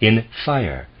 in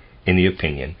fire, in the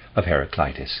opinion of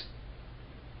Heraclitus.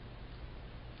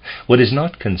 What is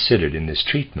not considered in this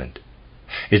treatment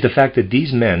is the fact that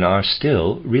these men are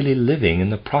still really living in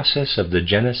the process of the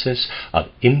genesis of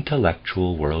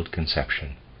intellectual world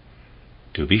conception.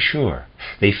 To be sure,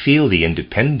 they feel the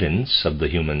independence of the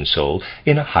human soul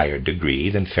in a higher degree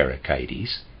than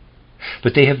Pherecydes,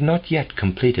 but they have not yet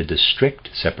completed the strict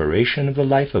separation of the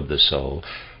life of the soul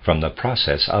from the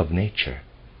process of nature.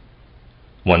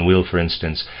 One will, for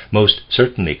instance, most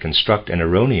certainly construct an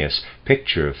erroneous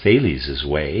picture of Thales'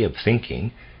 way of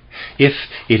thinking if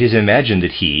it is imagined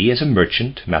that he, as a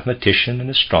merchant, mathematician, and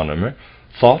astronomer,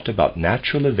 thought about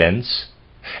natural events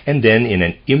and then, in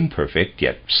an imperfect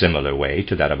yet similar way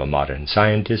to that of a modern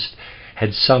scientist,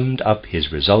 had summed up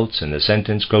his results in the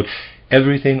sentence, quote,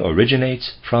 "Everything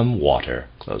originates from water,"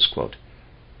 close quote.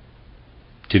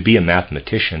 To be a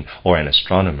mathematician or an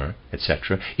astronomer,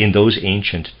 etc., in those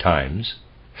ancient times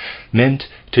meant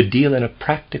to deal in a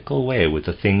practical way with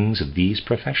the things of these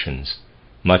professions,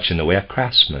 much in the way a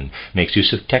craftsman makes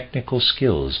use of technical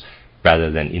skills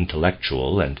rather than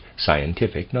intellectual and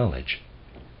scientific knowledge.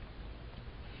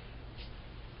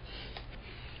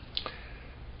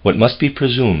 What must be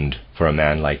presumed for a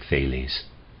man like Thales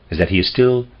is that he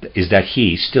still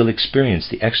experienced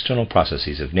the external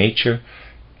processes of nature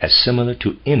as similar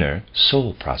to inner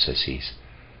soul processes.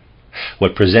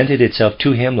 What presented itself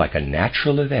to him like a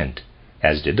natural event,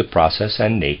 as did the process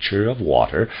and nature of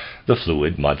water, the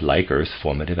fluid, mud-like,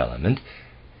 earth-formative element,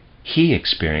 he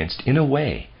experienced in a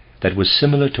way that was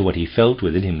similar to what he felt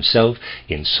within himself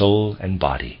in soul and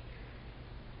body.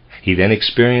 He then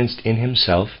experienced in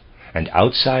himself and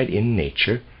outside in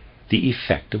nature the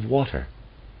effect of water,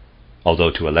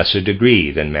 although to a lesser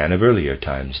degree than man of earlier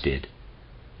times did.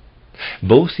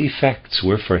 Both effects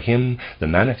were for him the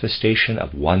manifestation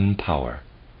of one power.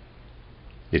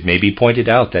 It may be pointed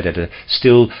out that at a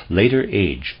still later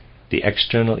age the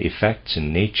external effects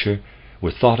in nature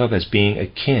were thought of as being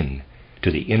akin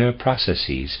to the inner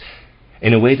processes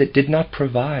in a way that did not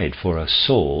provide for a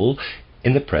soul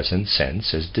in the present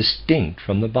sense as distinct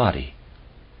from the body.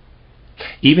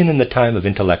 Even in the time of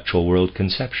intellectual world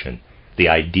conception, the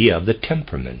idea of the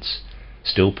temperaments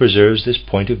still preserves this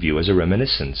point of view as a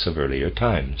reminiscence of earlier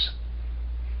times.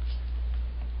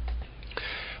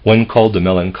 One called the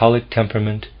melancholic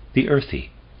temperament the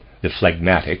earthy, the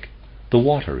phlegmatic the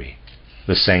watery,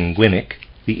 the sanguinic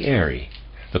the airy,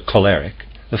 the choleric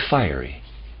the fiery.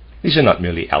 These are not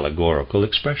merely allegorical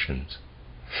expressions.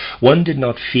 One did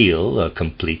not feel a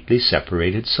completely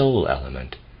separated soul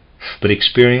element, but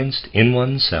experienced in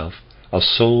oneself a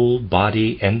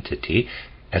soul-body entity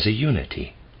as a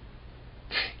unity.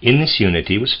 In this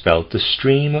unity was felt the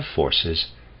stream of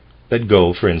forces that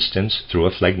go, for instance, through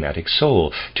a phlegmatic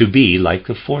soul, to be like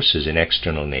the forces in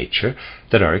external nature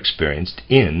that are experienced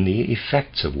in the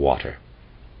effects of water.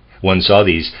 One saw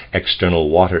these external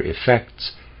water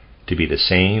effects to be the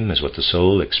same as what the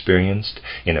soul experienced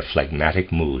in a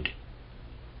phlegmatic mood.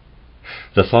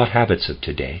 The thought habits of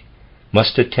today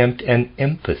must attempt an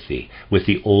empathy with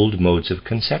the old modes of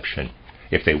conception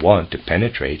if they want to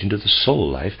penetrate into the soul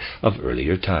life of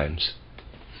earlier times.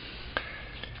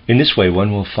 In this way,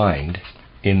 one will find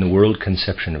in the world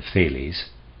conception of Thales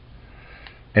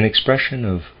an expression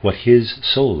of what his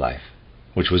soul life,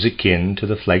 which was akin to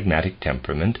the phlegmatic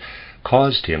temperament,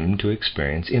 caused him to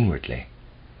experience inwardly.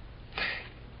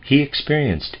 He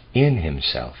experienced in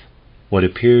himself what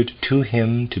appeared to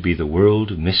him to be the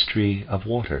world mystery of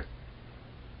water.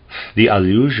 The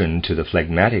allusion to the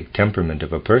phlegmatic temperament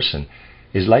of a person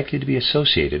is likely to be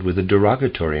associated with a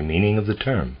derogatory meaning of the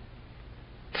term.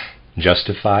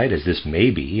 Justified as this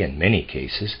may be in many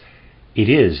cases, it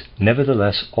is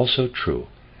nevertheless also true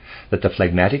that the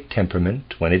phlegmatic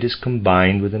temperament, when it is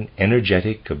combined with an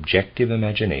energetic, objective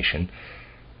imagination,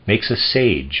 makes a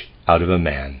sage out of a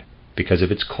man because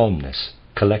of its calmness,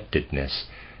 collectedness,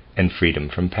 and freedom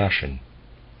from passion.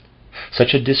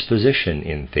 Such a disposition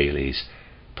in Thales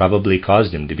probably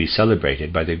caused him to be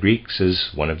celebrated by the Greeks as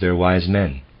one of their wise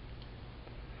men.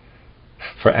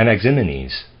 For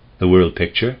Anaximenes, the world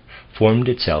picture formed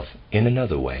itself in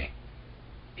another way.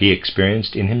 He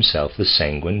experienced in himself the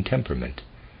sanguine temperament.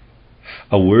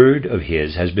 A word of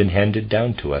his has been handed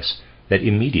down to us that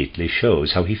immediately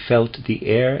shows how he felt the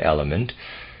air element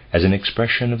as an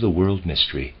expression of the world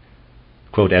mystery.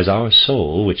 Quote, "As our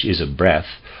soul, which is a breath,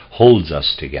 holds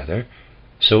us together,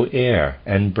 so air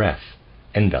and breath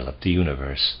envelop the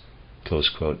universe." Close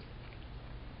quote.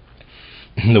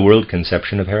 The world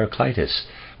conception of Heraclitus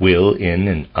will, in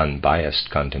an unbiased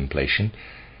contemplation,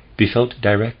 be felt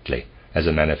directly as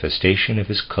a manifestation of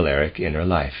his choleric inner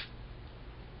life.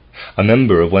 A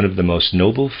member of one of the most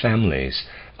noble families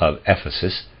of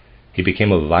Ephesus, he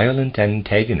became a violent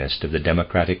antagonist of the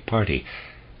Democratic Party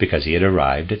because he had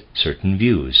arrived at certain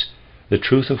views, the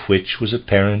truth of which was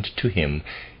apparent to him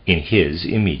in his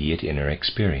immediate inner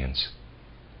experience.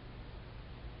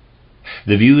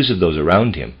 The views of those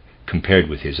around him, compared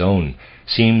with his own,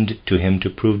 seemed to him to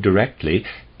prove directly,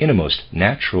 in a most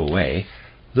natural way,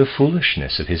 the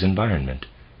foolishness of his environment.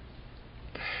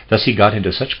 Thus he got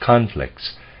into such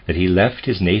conflicts that he left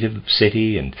his native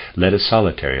city and led a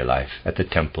solitary life at the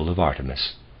temple of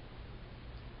Artemis.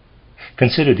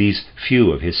 Consider these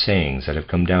few of his sayings that have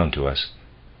come down to us.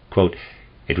 Quote,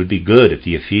 "It would be good if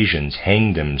the Ephesians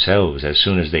hanged themselves as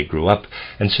soon as they grew up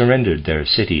and surrendered their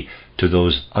city to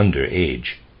those under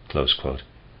age." Close quote.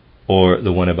 Or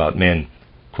the one about men,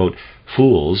 quote,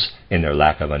 "Fools, in their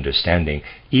lack of understanding,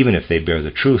 even if they bear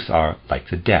the truth, are like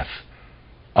the deaf.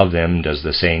 Of them does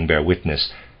the saying bear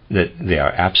witness that they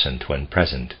are absent when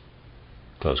present."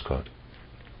 Close quote.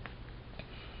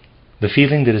 The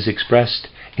feeling that is expressed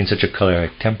in such a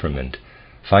choleric temperament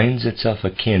finds itself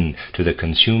akin to the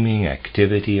consuming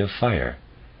activity of fire.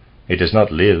 It does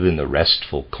not live in the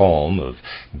restful calm of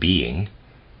being.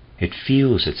 It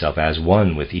feels itself as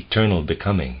one with eternal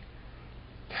becoming.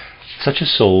 Such a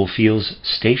soul feels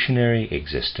stationary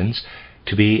existence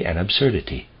to be an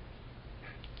absurdity.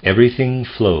 "Everything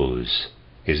flows"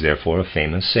 is therefore a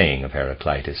famous saying of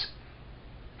Heraclitus.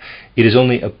 It is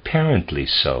only apparently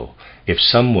so if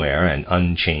somewhere an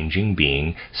unchanging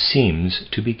being seems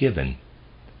to be given.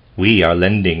 We are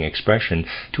lending expression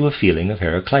to a feeling of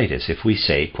Heraclitus if we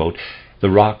say, quote, "The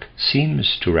rock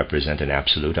seems to represent an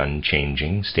absolute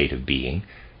unchanging state of being,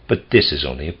 but this is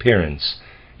only appearance.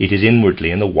 It is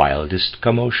inwardly in the wildest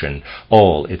commotion.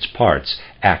 All its parts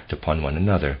act upon one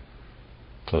another."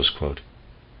 Close quote.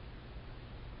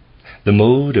 The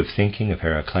mode of thinking of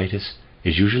Heraclitus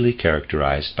is usually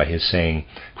characterized by his saying,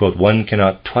 quote, "One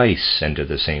cannot twice enter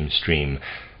the same stream,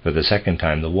 for the second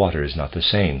time the water is not the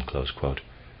same." Close quote.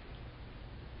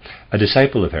 A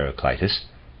disciple of Heraclitus,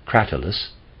 Cratylus,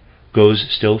 goes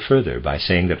still further by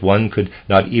saying that one could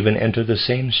not even enter the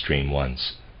same stream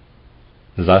once.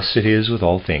 Thus it is with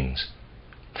all things.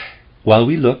 While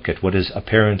we look at what is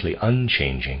apparently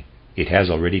unchanging, it has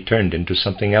already turned into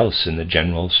something else in the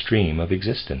general stream of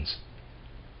existence.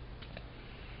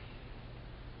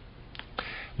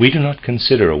 We do not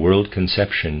consider a world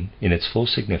conception in its full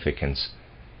significance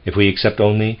if we accept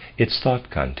only its thought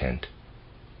content.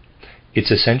 Its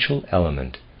essential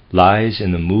element lies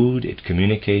in the mood it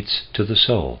communicates to the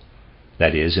soul,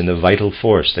 that is, in the vital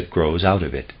force that grows out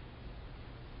of it.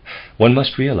 One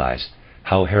must realize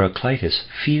how Heraclitus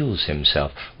feels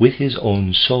himself with his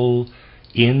own soul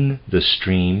in the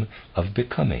stream of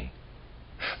becoming.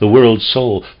 The world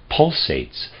soul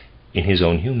pulsates in his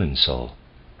own human soul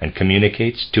and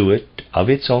communicates to it of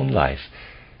its own life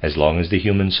as long as the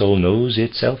human soul knows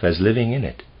itself as living in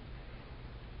it.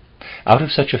 Out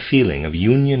of such a feeling of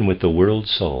union with the world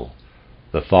soul,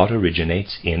 the thought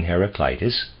originates in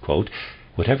Heraclitus, quote,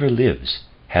 "Whatever lives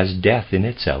has death in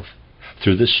itself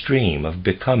through the stream of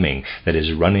becoming that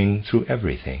is running through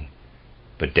everything.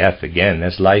 But death again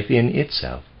has life in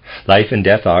itself. Life and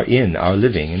death are in our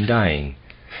living and dying.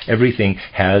 Everything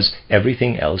has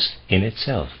everything else in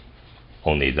itself.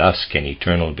 Only thus can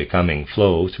eternal becoming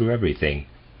flow through everything."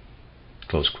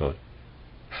 Close quote.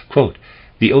 Quote,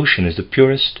 "The ocean is the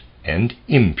purest and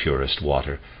impurest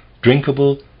water,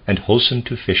 drinkable and wholesome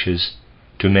to fishes,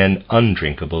 to men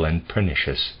undrinkable and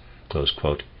pernicious." Close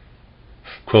quote.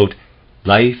 Quote,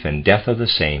 "Life and death are the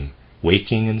same,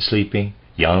 waking and sleeping,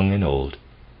 young and old.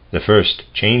 The first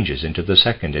changes into the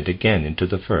second and again into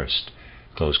the first."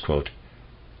 Close quote.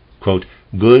 Quote,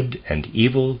 "Good and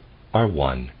evil are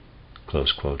one."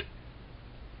 Close quote.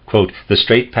 Quote, "The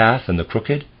straight path and the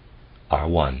crooked are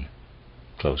one."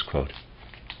 Close quote.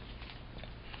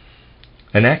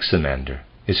 Anaximander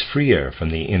is freer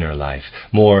from the inner life,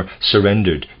 more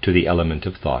surrendered to the element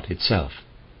of thought itself.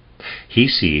 He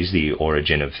sees the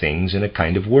origin of things in a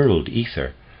kind of world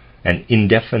ether, an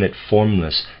indefinite,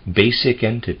 formless, basic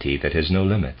entity that has no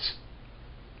limits.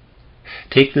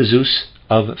 Take the Zeus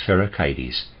of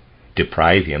Pherecydes,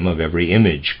 deprive him of every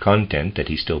image content that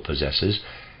he still possesses,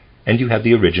 and you have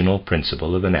the original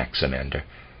principle of Anaximander,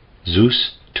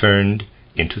 Zeus turned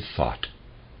into thought.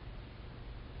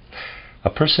 A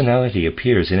personality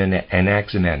appears in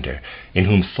Anaximander in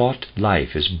whom thought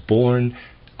life is born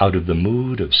out of the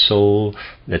mood of soul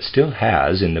that still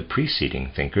has in the preceding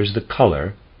thinkers the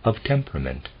color of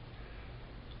temperament.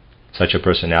 Such a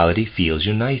personality feels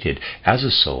united as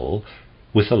a soul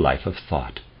with the life of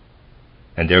thought,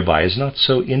 and thereby is not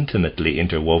so intimately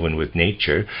interwoven with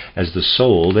nature as the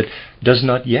soul that does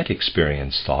not yet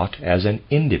experience thought as an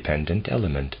independent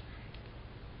element.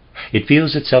 It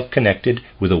feels itself connected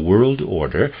with a world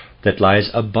order that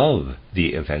lies above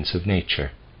the events of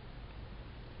nature.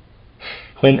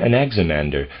 When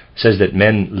Anaximander says that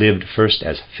men lived first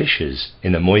as fishes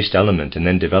in the moist element and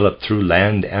then developed through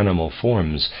land animal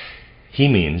forms, he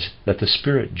means that the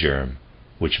spirit germ,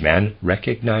 which man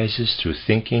recognizes through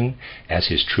thinking as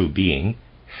his true being,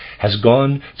 has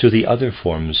gone through the other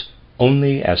forms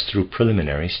only as through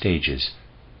preliminary stages,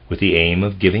 with the aim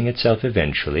of giving itself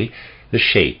eventually the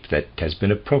shape that has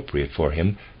been appropriate for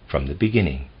him from the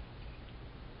beginning.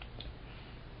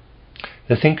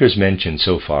 The thinkers mentioned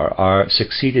so far are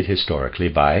succeeded historically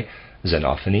by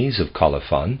Xenophanes of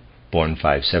Colophon, born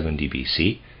 570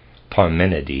 BC,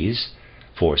 Parmenides,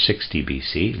 460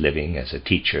 BC, living as a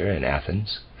teacher in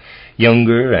Athens,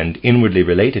 younger and inwardly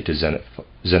related to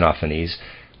Xenophanes,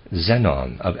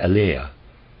 Zenon of Elea,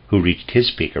 who reached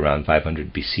his peak around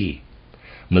 500 BC,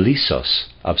 Melissos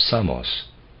of Samos,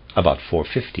 about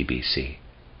 450 BC.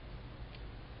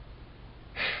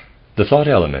 The thought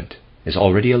element is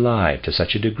already alive to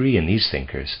such a degree in these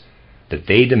thinkers that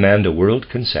they demand a world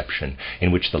conception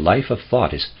in which the life of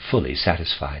thought is fully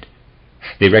satisfied.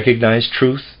 They recognize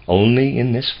truth only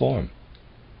in this form.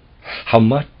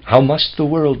 How must the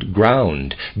world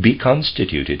ground be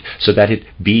constituted so that it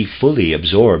be fully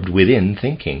absorbed within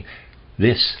thinking?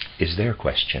 This is their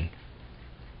question.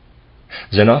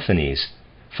 Xenophanes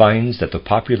finds that the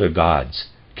popular gods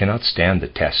cannot stand the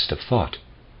test of thought.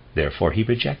 Therefore he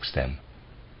rejects them.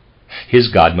 His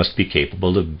God must be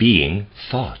capable of being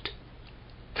thought.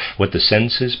 What the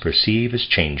senses perceive as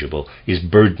changeable is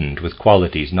burdened with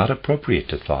qualities not appropriate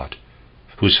to thought,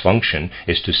 whose function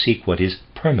is to seek what is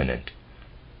permanent.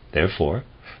 Therefore,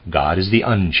 God is the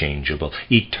unchangeable,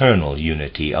 eternal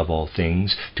unity of all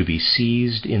things to be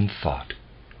seized in thought.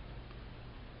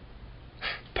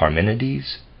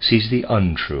 Parmenides sees the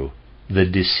untrue, the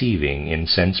deceiving in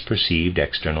sense-perceived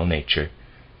external nature.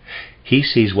 He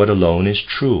sees what alone is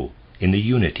true in the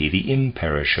unity, the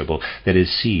imperishable, that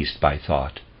is seized by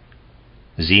thought.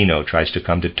 Zeno tries to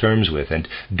come to terms with and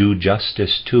do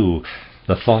justice to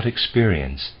the thought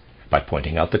experience by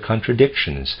pointing out the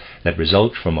contradictions that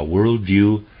result from a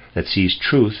worldview that sees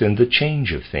truth in the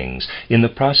change of things, in the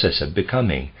process of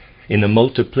becoming, in the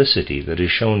multiplicity that is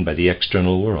shown by the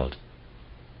external world.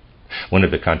 One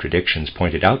of the contradictions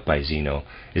pointed out by Zeno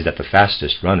is that the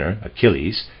fastest runner,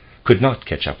 Achilles, could not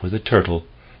catch up with a turtle,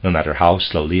 no matter how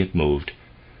slowly it moved.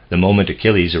 The moment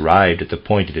Achilles arrived at the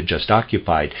point it had just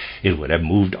occupied, it would have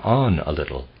moved on a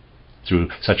little. Through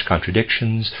such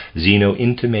contradictions, Zeno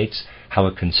intimates how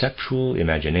a conceptual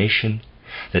imagination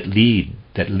that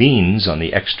leans on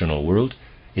the external world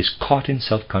is caught in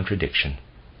self-contradiction.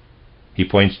 He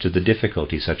points to the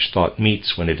difficulty such thought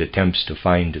meets when it attempts to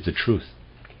find the truth.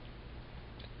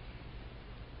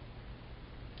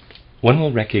 One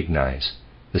will recognize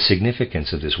the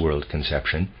significance of this world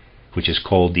conception, which is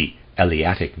called the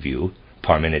Eleatic view.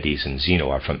 Parmenides and Zeno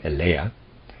are from Elea,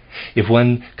 if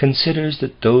one considers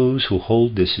that those who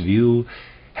hold this view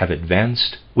have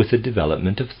advanced with the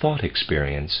development of thought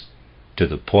experience to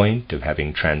the point of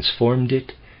having transformed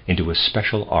it into a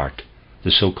special art,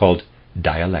 the so-called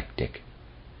dialectic.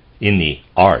 In the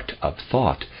art of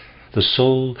thought, the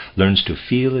soul learns to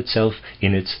feel itself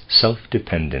in its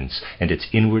self-dependence and its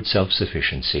inward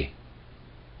self-sufficiency.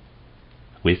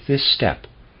 With this step,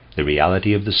 the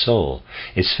reality of the soul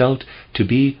is felt to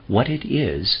be what it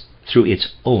is through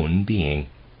its own being.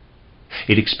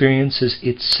 It experiences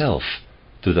itself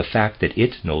through the fact that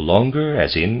it no longer,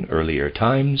 as in earlier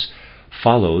times,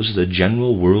 follows the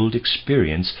general world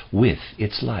experience with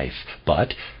its life,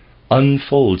 but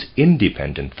unfolds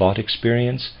independent thought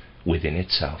experience within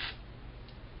itself.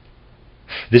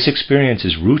 This experience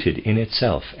is rooted in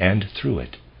itself and through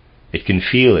it. It can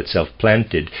feel itself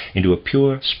planted into a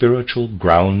pure spiritual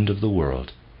ground of the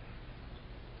world.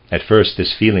 At first,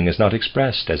 this feeling is not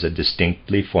expressed as a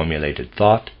distinctly formulated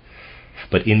thought,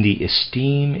 but in the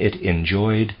esteem it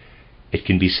enjoyed, it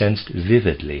can be sensed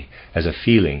vividly as a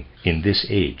feeling in this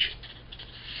age.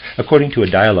 According to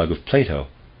a dialogue of Plato,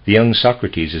 the young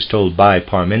Socrates is told by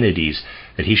Parmenides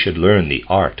that he should learn the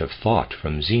art of thought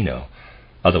from Zeno,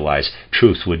 otherwise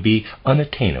truth would be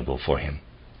unattainable for him.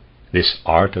 This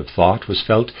art of thought was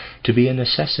felt to be a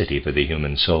necessity for the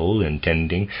human soul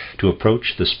intending to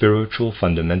approach the spiritual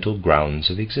fundamental grounds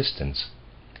of existence.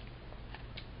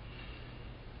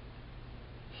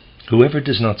 Whoever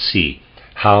does not see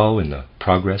how, in the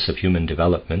progress of human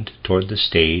development toward the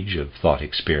stage of thought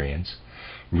experience,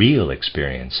 real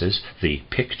experiences, the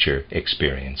picture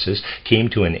experiences, came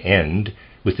to an end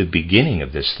with the beginning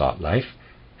of this thought life,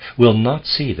 will not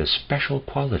see the special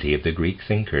quality of the Greek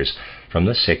thinkers from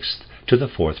the 6th to the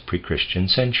 4th pre-Christian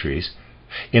centuries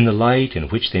in the light in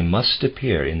which they must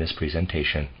appear in this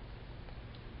presentation.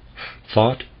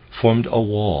 Thought formed a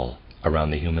wall around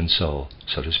the human soul,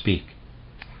 so to speak.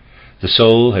 The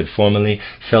soul had formerly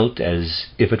felt as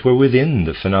if it were within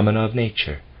the phenomena of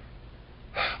nature.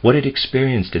 What it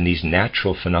experienced in these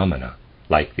natural phenomena,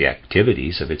 like the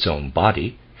activities of its own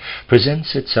body,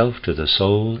 presents itself to the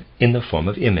soul in the form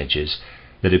of images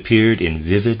that appeared in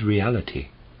vivid reality.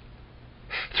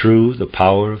 Through the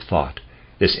power of thought,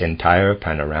 this entire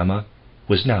panorama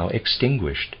was now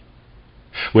extinguished.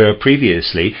 Where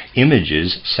previously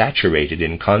images saturated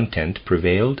in content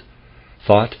prevailed,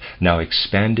 thought now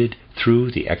expanded through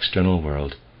the external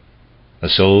world. The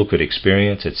soul could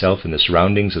experience itself in the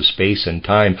surroundings of space and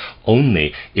time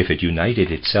only if it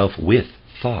united itself with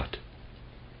thought.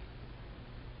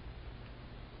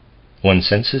 One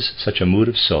senses such a mood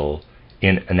of soul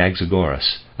in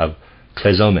Anaxagoras of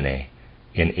Clazomene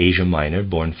in Asia Minor,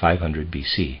 born 500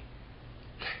 BC.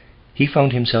 He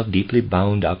found himself deeply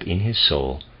bound up in his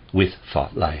soul with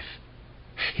thought life.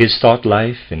 His thought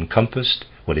life encompassed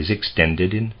what is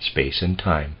extended in space and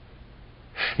time.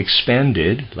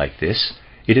 Expanded like this,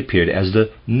 it appeared as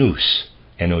the nous,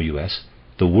 N-O-U-S,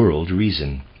 the world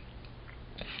reason.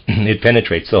 It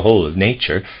penetrates the whole of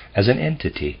nature as an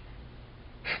entity.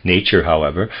 Nature,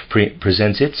 however,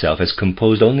 presents itself as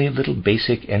composed only of little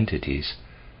basic entities.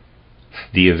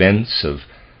 The events of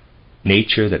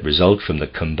nature that result from the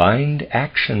combined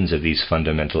actions of these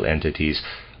fundamental entities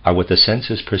are what the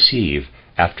senses perceive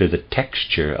after the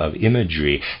texture of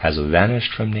imagery has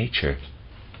vanished from nature.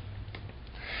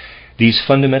 These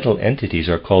fundamental entities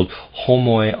are called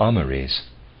homoi amoris.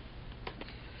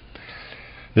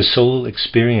 The soul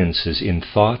experiences in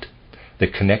thought the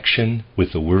connection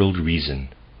with the world reason,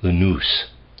 the nous,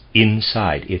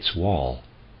 inside its wall.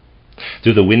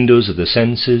 Through the windows of the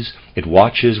senses, it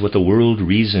watches what the world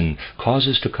reason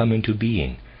causes to come into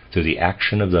being through the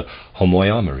action of the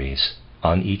homoiomeres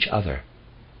on each other.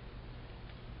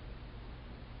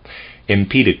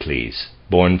 Empedocles,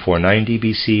 born 490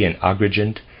 BC in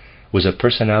Agrigent, was a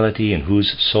personality in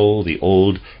whose soul the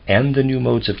old and the new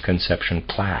modes of conception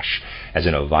clash as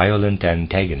in a violent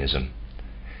antagonism.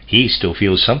 He still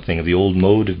feels something of the old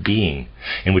mode of being,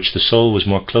 in which the soul was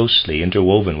more closely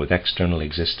interwoven with external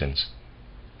existence.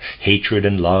 Hatred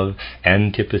and love,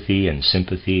 antipathy and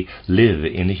sympathy live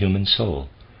in the human soul.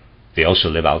 They also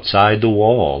live outside the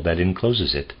wall that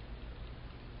encloses it.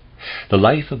 The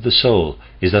life of the soul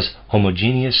is thus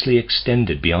homogeneously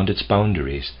extended beyond its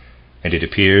boundaries, and it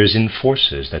appears in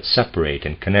forces that separate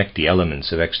and connect the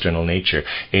elements of external nature,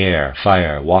 air,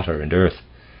 fire, water, and earth,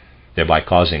 thereby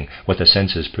causing what the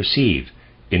senses perceive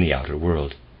in the outer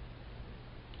world.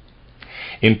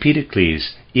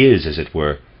 Empedocles is, as it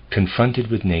were, confronted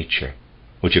with nature,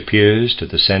 which appears to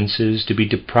the senses to be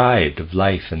deprived of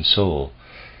life and soul,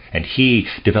 and he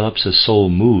develops a soul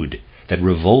mood that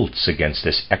revolts against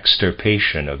this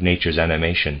extirpation of nature's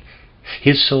animation.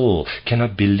 His soul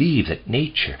cannot believe that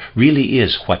nature really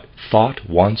is what thought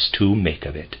wants to make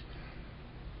of it.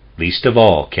 Least of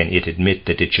all can it admit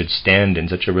that it should stand in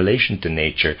such a relation to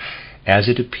nature as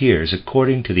it appears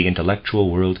according to the intellectual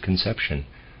world conception.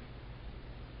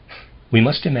 We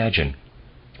must imagine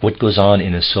what goes on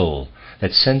in a soul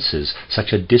that senses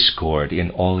such a discord in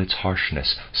all its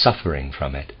harshness, suffering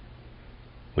from it.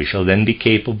 We shall then be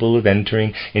capable of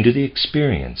entering into the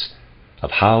experience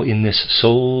of how in this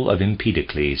soul of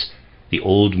Empedocles the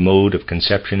old mode of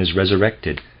conception is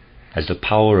resurrected as the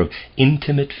power of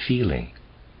intimate feeling,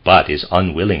 but is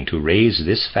unwilling to raise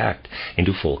this fact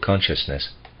into full consciousness.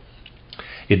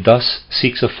 It thus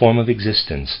seeks a form of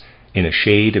existence in a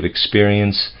shade of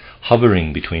experience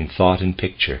hovering between thought and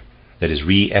picture that is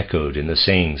re-echoed in the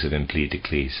sayings of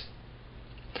Empedocles.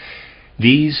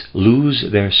 These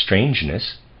lose their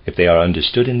strangeness if they are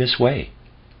understood in this way.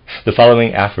 The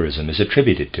following aphorism is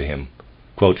attributed to him.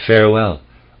 Quote, "Farewell,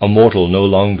 a mortal no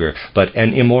longer, but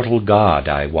an immortal god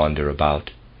I wander about.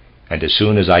 And as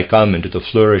soon as I come into the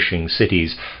flourishing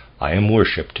cities, I am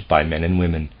worshipped by men and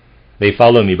women. They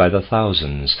follow me by the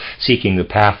thousands, seeking the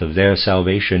path of their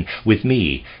salvation with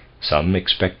me, some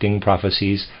expecting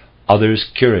prophecies, others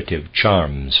curative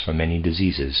charms for many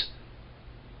diseases."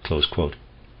 Close quote.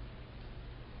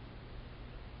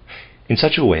 In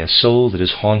such a way, a soul that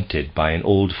is haunted by an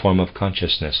old form of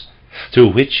consciousness, through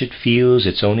which it feels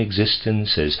its own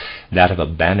existence as that of a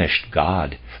banished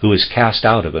god, who is cast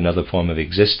out of another form of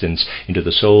existence into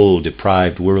the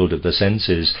soul-deprived world of the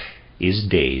senses, is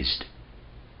dazed.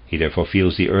 He therefore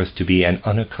feels the earth to be an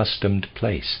unaccustomed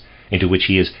place, into which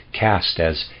he is cast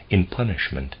as in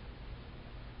punishment.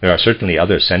 There are certainly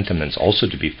other sentiments also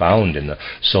to be found in the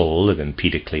soul of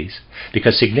Empedocles,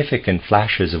 because significant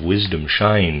flashes of wisdom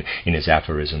shine in his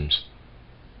aphorisms.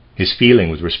 His feeling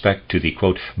with respect to the,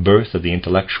 quote, birth of the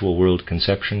intellectual world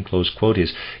conception, close quote,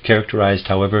 is characterized,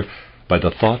 however, by the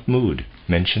thought mood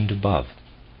mentioned above.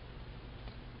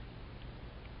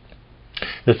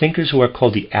 The thinkers who are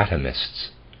called the atomists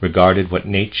regarded what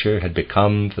nature had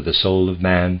become for the soul of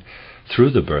man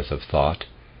through the birth of thought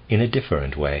in a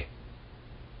different way.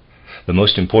 The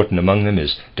most important among them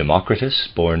is Democritus,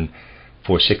 born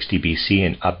 460 BC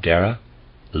in Abdera.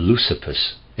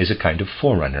 Leucippus is a kind of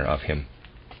forerunner of him.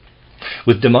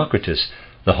 With Democritus,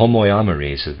 the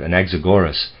homoiomeres of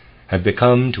Anaxagoras have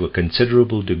become to a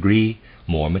considerable degree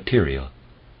more material.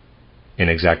 In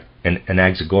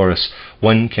Anaxagoras,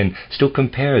 one can still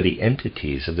compare the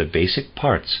entities of the basic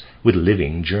parts with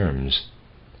living germs.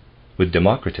 With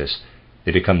Democritus,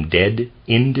 they become dead,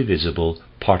 indivisible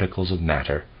particles of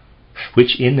matter,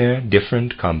 which in their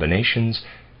different combinations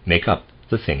make up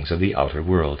the things of the outer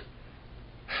world.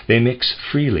 They mix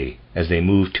freely as they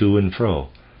move to and fro.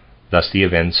 Thus the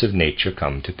events of nature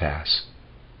come to pass.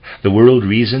 The world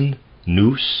reason,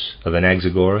 nous, of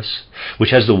Anaxagoras,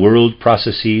 which has the world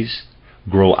processes,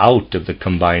 grow out of the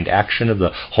combined action of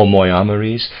the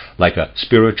homoiomeres like a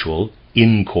spiritual,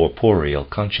 incorporeal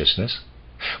consciousness.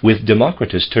 With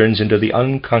Democritus turns into the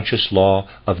unconscious law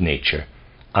of nature,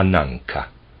 ananka.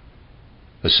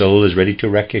 The soul is ready to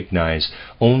recognize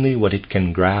only what it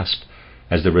can grasp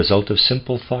as the result of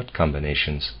simple thought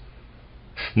combinations.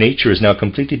 Nature is now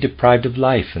completely deprived of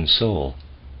life and soul.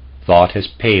 Thought has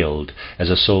paled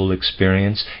as a soul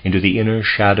experience into the inner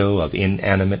shadow of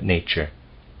inanimate nature.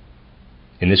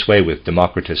 In this way, with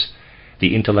Democritus,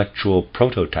 the intellectual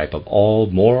prototype of all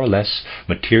more or less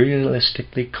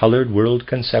materialistically colored world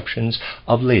conceptions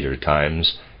of later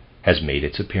times has made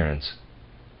its appearance.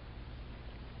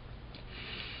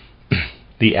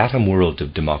 The atom world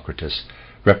of Democritus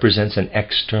represents an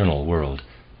external world,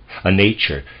 a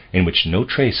nature in which no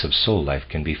trace of soul life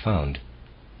can be found.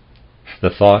 The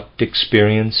thought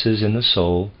experiences in the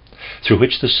soul, through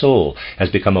which the soul has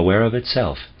become aware of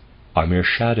itself, are mere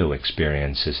shadow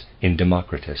experiences in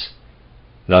Democritus.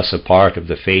 Thus a part of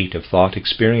the fate of thought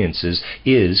experiences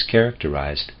is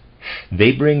characterized.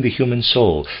 They bring the human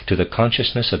soul to the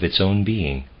consciousness of its own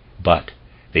being, but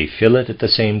they fill it at the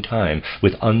same time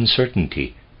with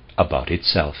uncertainty about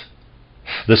itself.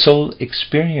 The soul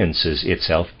experiences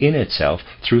itself in itself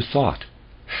through thought,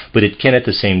 but it can at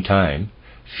the same time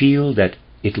feel that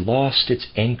it lost its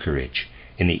anchorage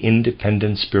in the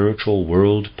independent spiritual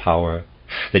world power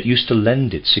that used to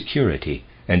lend it security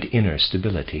and inner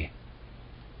stability.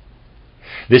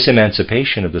 This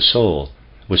emancipation of the soul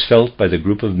was felt by the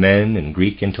group of men in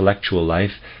Greek intellectual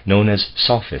life known as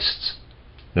sophists.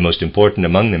 The most important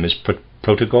among them is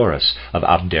Protagoras of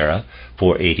Abdera,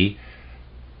 480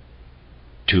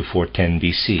 to 410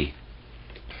 BC.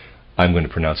 I'm going to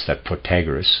pronounce that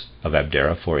Protagoras of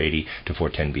Abdera, 480 to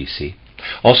 410 BC.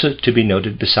 Also to be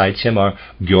noted besides him are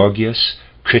Georgius,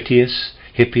 Critias,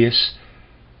 Hippias,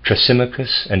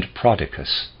 Thrasymachus, and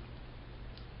Prodicus.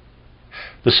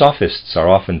 The sophists are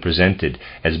often presented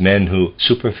as men who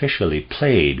superficially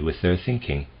played with their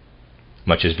thinking.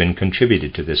 Much has been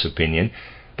contributed to this opinion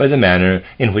by the manner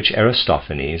in which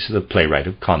Aristophanes, the playwright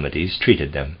of comedies,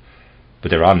 treated them,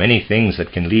 but there are many things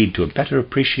that can lead to a better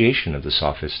appreciation of the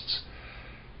sophists.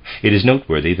 It is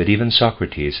noteworthy that even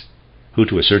Socrates, who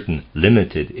to a certain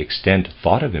limited extent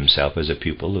thought of himself as a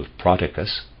pupil of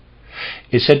Prodicus,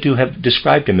 is said to have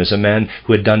described him as a man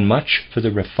who had done much for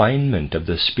the refinement of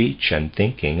the speech and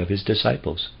thinking of his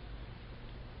disciples.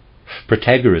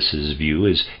 Protagoras' view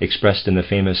is expressed in the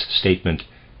famous statement,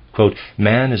 quote,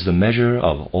 "Man is the measure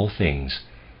of all things.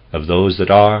 Of those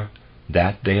that are,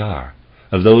 that they are.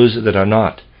 Of those that are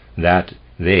not, that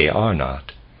they are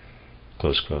not."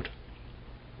 Close quote.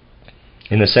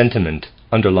 In the sentiment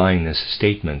underlying this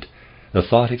statement, the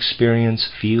thought experience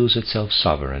feels itself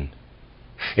sovereign.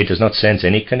 It does not sense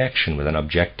any connection with an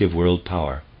objective world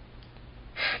power.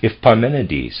 If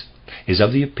Parmenides is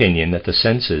of the opinion that the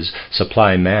senses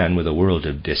supply man with a world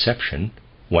of deception,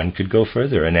 one could go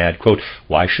further and add, quote,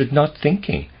 "Why should not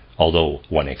thinking, although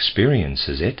one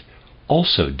experiences it,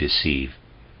 also deceive?"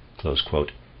 Close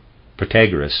quote.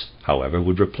 Protagoras, however,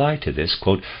 would reply to this,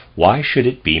 quote, "Why should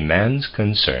it be man's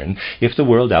concern if the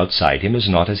world outside him is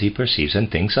not as he perceives and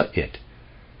thinks of it?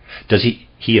 Does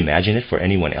he imagine it for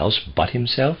anyone else but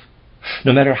himself?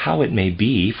 No matter how it may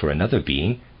be for another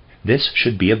being, this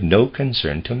should be of no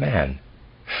concern to man.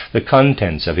 The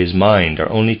contents of his mind are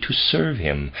only to serve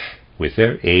him. With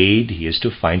their aid he is to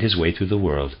find his way through the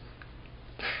world.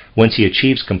 Once he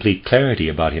achieves complete clarity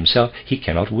about himself, he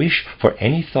cannot wish for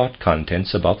any thought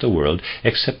contents about the world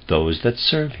except those that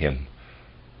serve him."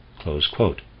 Close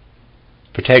quote.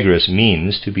 Protagoras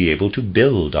means to be able to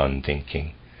build on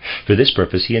thinking. For this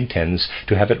purpose he intends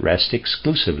to have it rest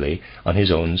exclusively on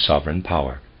his own sovereign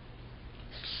power.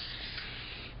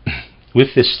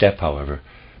 With this step, however,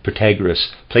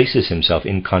 Protagoras places himself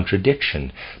in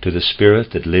contradiction to the spirit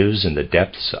that lives in the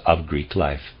depths of Greek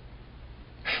life.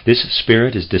 This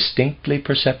spirit is distinctly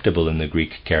perceptible in the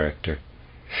Greek character.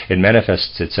 It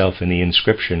manifests itself in the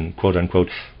inscription, quote unquote,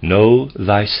 "Know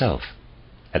thyself,"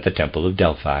 at the Temple of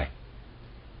Delphi.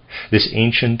 This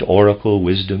ancient oracle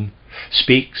wisdom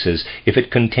speaks as if it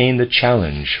contained the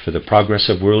challenge for the progress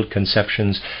of world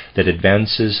conceptions that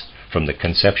advances from the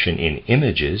conception in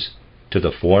images to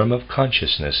the form of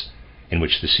consciousness in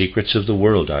which the secrets of the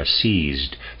world are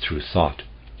seized through thought.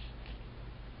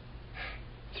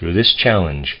 Through this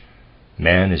challenge,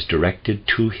 man is directed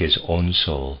to his own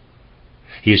soul.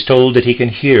 He is told that he can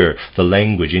hear the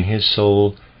language in his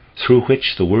soul through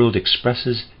which the world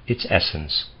expresses its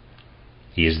essence.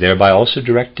 He is thereby also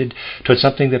directed toward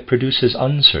something that produces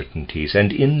uncertainties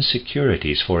and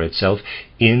insecurities for itself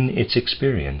in its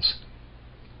experience.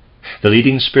 The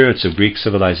leading spirits of Greek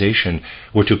civilization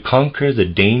were to conquer the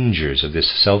dangers of this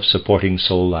self-supporting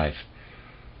soul life.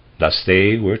 Thus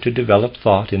they were to develop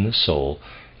thought in the soul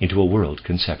into a world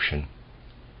conception.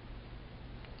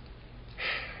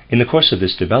 In the course of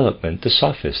this development, the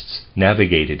sophists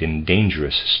navigated in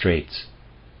dangerous straits.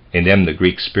 In them the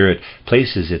Greek spirit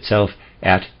places itself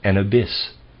at an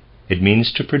abyss. It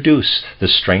means to produce the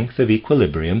strength of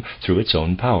equilibrium through its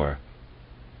own power.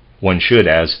 One should,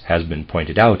 as has been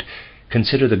pointed out,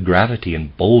 consider the gravity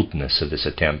and boldness of this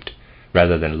attempt,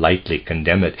 rather than lightly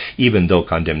condemn it, even though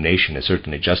condemnation is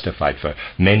certainly justified for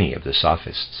many of the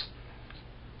sophists.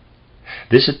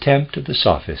 This attempt of the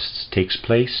sophists takes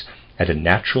place at a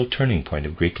natural turning point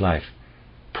of Greek life.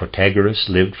 Protagoras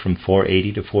lived from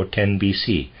 480 to 410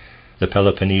 BC. The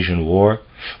Peloponnesian War,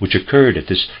 which occurred at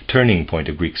this turning point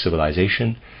of Greek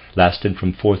civilization, lasted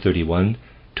from 431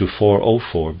 to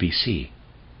 404 BC.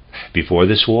 Before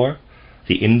this war,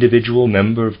 the individual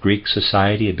member of Greek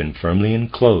society had been firmly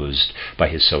enclosed by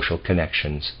his social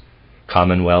connections.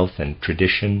 Commonwealth and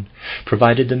tradition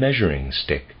provided the measuring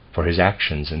stick for his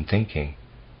actions and thinking.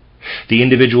 The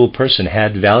individual person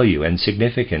had value and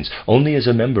significance only as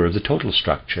a member of the total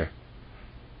structure.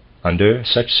 Under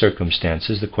such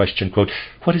circumstances, the question, quote,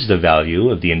 "What is the value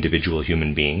of the individual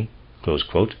human being?" close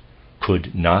quote,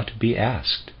 could not be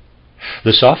asked.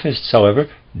 The Sophists, however,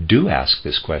 do ask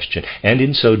this question, and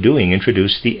in so doing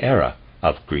introduce the era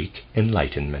of Greek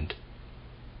enlightenment.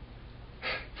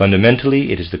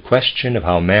 Fundamentally, it is the question of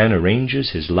how man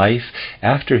arranges his life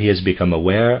after he has become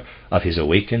aware of his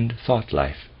awakened thought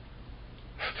life.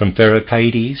 From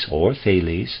Pherecydes or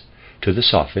Thales to the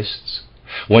Sophists,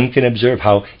 one can observe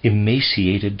how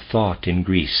emaciated thought in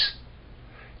Greece,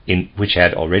 which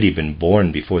had already been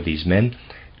born before these men,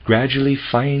 gradually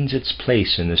finds its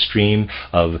place in the stream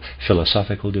of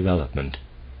philosophical development.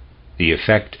 The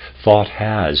effect thought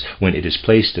has when it is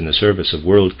placed in the service of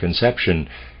world conception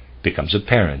becomes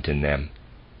apparent in them.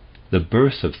 The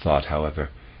birth of thought, however,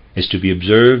 is to be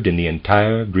observed in the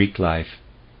entire Greek life.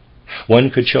 One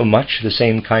could show much the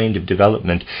same kind of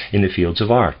development in the fields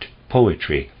of art,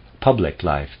 poetry, public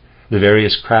life, the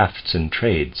various crafts and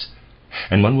trades,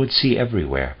 and one would see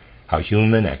everywhere how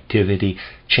human activity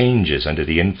changes under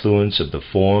the influence of the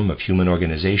form of human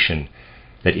organization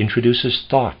that introduces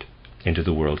thought into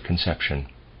the world conception.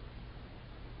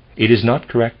 It is not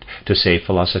correct to say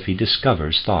philosophy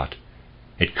discovers thought.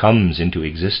 It comes into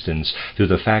existence through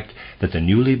the fact that the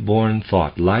newly born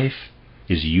thought life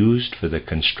is used for the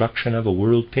construction of a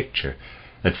world picture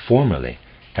that formerly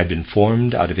had been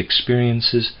formed out of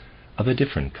experiences of a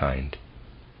different kind.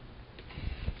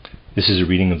 This is a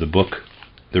reading of the book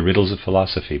The Riddles of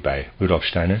Philosophy by Rudolf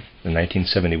Steiner, the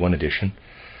 1971 edition.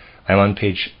 I'm on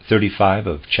page 35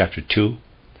 of chapter 2,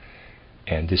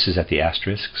 and this is at the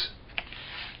asterisks.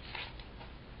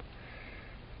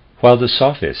 While the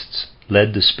Sophists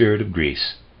led the spirit of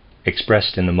Greece,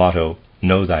 expressed in the motto,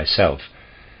 "Know thyself,"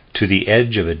 to the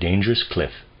edge of a dangerous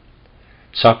cliff,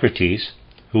 Socrates,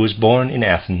 who was born in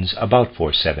Athens about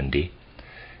 470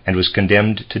 and was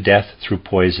condemned to death through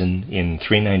poison in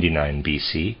 399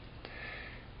 BC,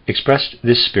 expressed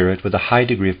this spirit with a high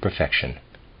degree of perfection.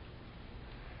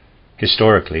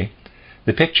 Historically,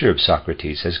 the picture of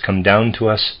Socrates has come down to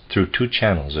us through two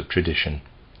channels of tradition.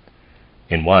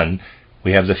 In one,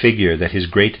 we have the figure that his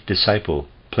great disciple,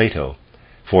 Plato,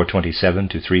 427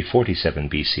 to 347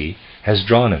 BC, has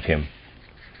drawn of him.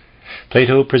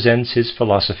 Plato presents his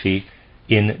philosophy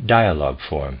in dialogue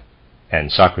form,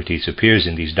 and Socrates appears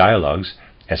in these dialogues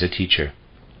as a teacher.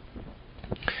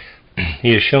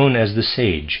 He is shown as the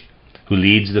sage who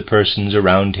leads the persons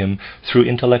around him through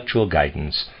intellectual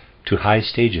guidance to high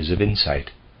stages of insight.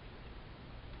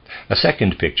 A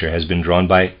second picture has been drawn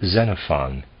by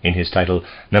Xenophon in his title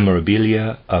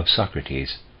Memorabilia of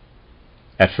Socrates.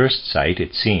 At first sight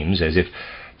it seems as if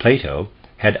Plato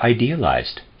had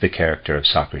idealized the character of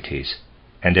Socrates,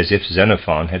 and as if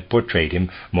Xenophon had portrayed him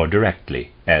more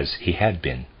directly, as he had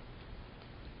been.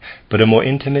 But a more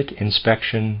intimate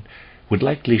inspection would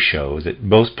likely show that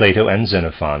both Plato and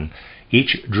Xenophon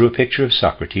each drew a picture of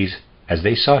Socrates as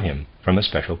they saw him from a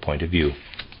special point of view.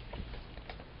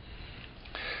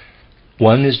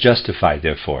 One is justified,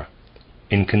 therefore,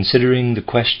 in considering the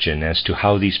question as to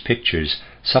how these pictures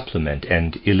supplement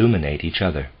and illuminate each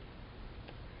other.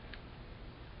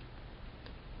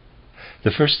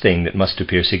 The first thing that must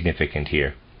appear significant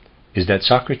here is that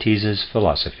Socrates'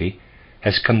 philosophy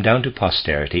has come down to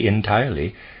posterity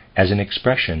entirely as an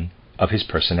expression of his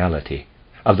personality,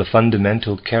 of the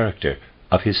fundamental character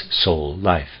of his soul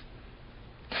life.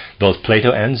 Both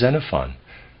Plato and Xenophon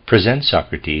present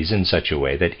Socrates in such a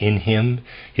way that in him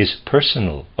his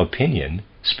personal opinion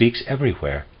speaks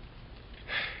everywhere.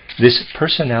 This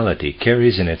personality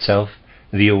carries in itself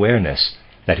the awareness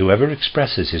that whoever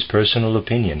expresses his personal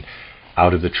opinion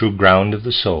out of the true ground of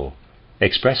the soul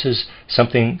expresses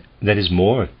something that is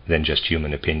more than just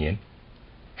human opinion,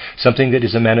 something that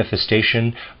is a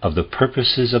manifestation of the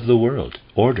purposes of the world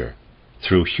order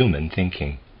through human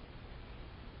thinking.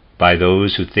 By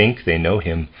those who think they know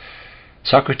him,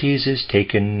 Socrates is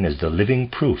taken as the living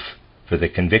proof for the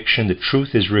conviction that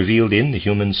truth is revealed in the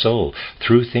human soul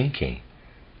through thinking,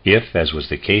 if, as was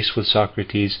the case with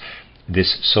Socrates,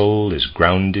 this soul is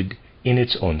grounded in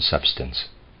its own substance.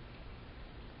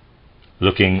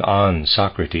 Looking on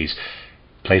Socrates,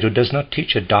 Plato does not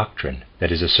teach a doctrine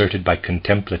that is asserted by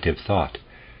contemplative thought,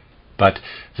 but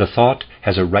the thought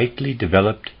has a rightly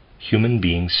developed human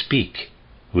being speak,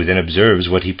 who then observes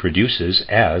what he produces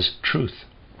as truth.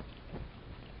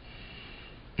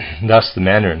 Thus the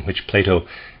manner in which Plato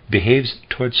behaves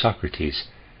toward Socrates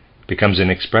becomes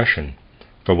an expression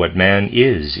for what man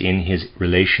is in his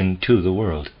relation to the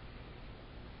world.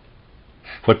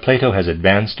 What Plato has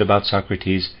advanced about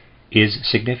Socrates is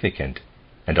significant,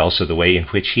 and also the way in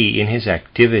which he, in his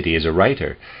activity as a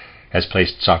writer, has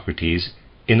placed Socrates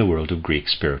in the world of Greek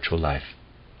spiritual life.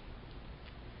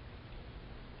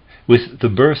 With the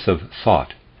birth of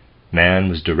thought, man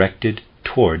was directed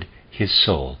toward his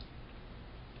soul.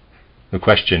 The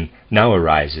question now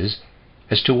arises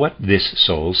as to what this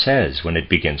soul says when it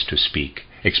begins to speak,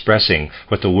 expressing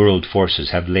what the world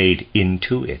forces have laid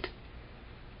into it.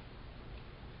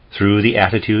 Through the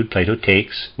attitude Plato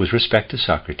takes with respect to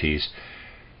Socrates,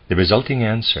 the resulting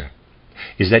answer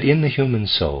is that in the human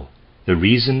soul, the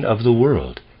reason of the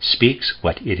world speaks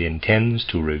what it intends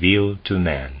to reveal to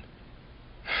man.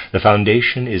 The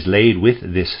foundation is laid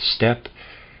with this step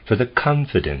for the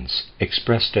confidence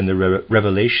expressed in the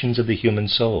revelations of the human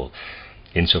soul,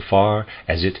 insofar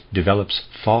as it develops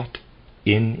thought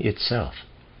in itself.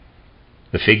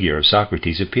 The figure of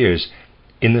Socrates appears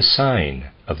in the sign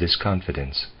of this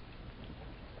confidence.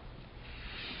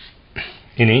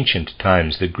 In ancient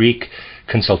times, the Greek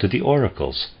consulted the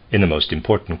oracles in the most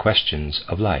important questions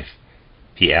of life.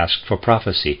 He asked for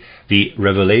prophecy, the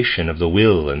revelation of the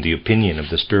will and the opinion of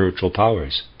the spiritual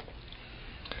powers.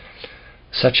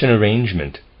 Such an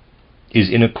arrangement is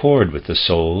in accord with the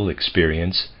soul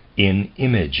experience in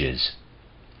images.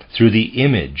 Through the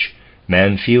image,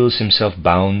 man feels himself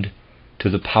bound to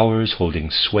the powers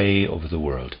holding sway over the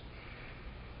world.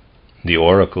 The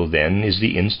oracle, then, is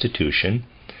the institution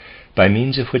by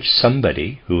means of which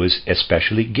somebody who is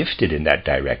especially gifted in that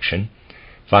direction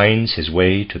finds his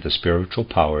way to the spiritual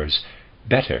powers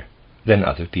better than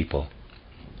other people.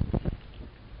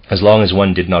 As long as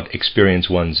one did not experience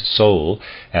one's soul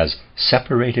as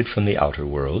separated from the outer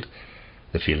world,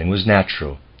 the feeling was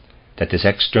natural that this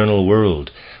external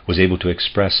world was able to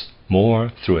express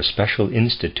more through a special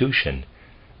institution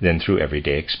than through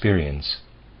everyday experience.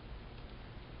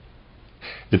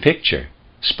 The picture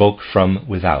spoke from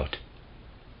without.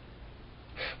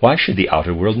 Why should the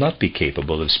outer world not be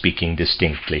capable of speaking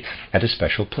distinctly at a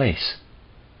special place?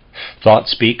 Thought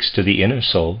speaks to the inner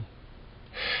soul.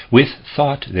 With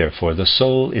thought, therefore, the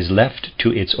soul is left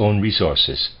to its own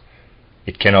resources.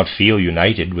 It cannot feel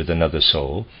united with another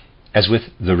soul, as with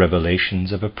the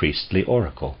revelations of a priestly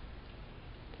oracle.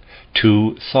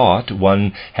 To thought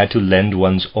one had to lend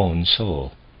one's own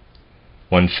soul.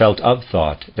 One felt of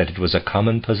thought that it was a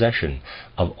common possession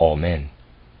of all men.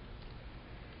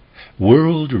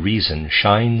 World reason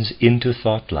shines into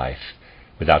thought life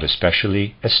without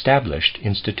especially established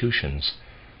institutions.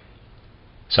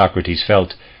 Socrates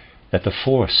felt that the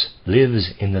force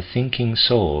lives in the thinking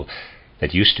soul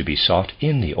that used to be sought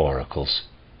in the oracles.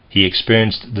 He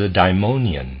experienced the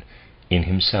daimonion in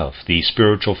himself, the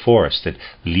spiritual force that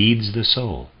leads the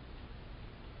soul.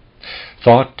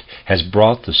 Thought has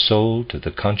brought the soul to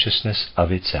the consciousness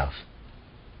of itself.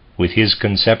 With his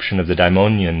conception of the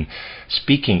daimonion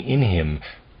speaking in him,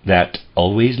 that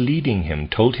always leading him,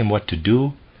 told him what to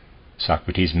do,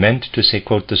 Socrates meant to say,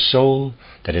 quote, "The soul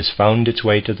that has found its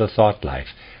way to the thought life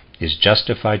is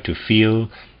justified to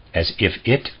feel as if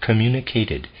it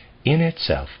communicated in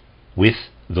itself with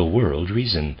the world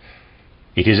reason.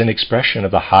 It is an expression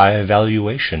of the high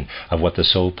valuation of what the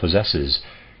soul possesses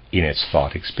in its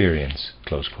thought experience."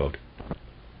 Close quote.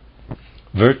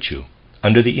 Virtue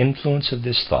under the influence of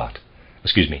this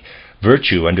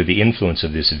virtue under the influence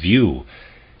of this view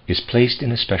is placed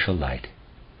in a special light.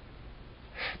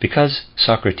 Because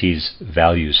Socrates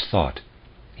values thought,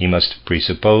 he must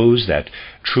presuppose that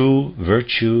true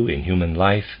virtue in human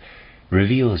life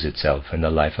reveals itself in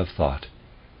the life of thought.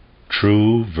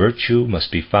 True virtue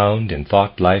must be found in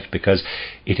thought life because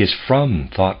it is from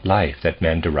thought life that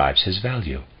man derives his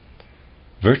value.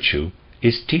 Virtue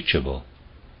is teachable.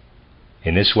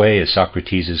 In this way is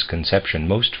Socrates' conception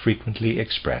most frequently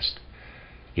expressed.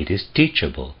 It is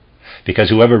teachable, because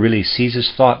whoever really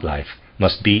seizes thought life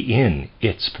must be in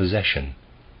its possession.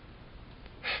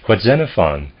 What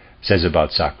Xenophon says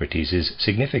about Socrates is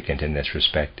significant in this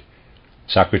respect.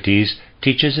 Socrates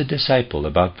teaches a disciple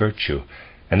about virtue,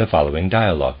 and the following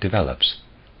dialogue develops.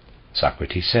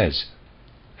 Socrates says,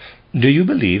 "Do you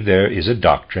believe there is a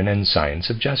doctrine and science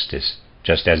of justice,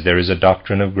 just as there is a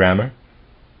doctrine of grammar?"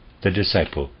 The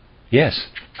disciple, "Yes,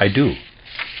 I do."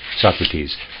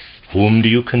 Socrates, "Whom do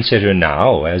you consider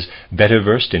now as better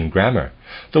versed in grammar,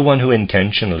 the one who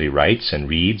intentionally writes and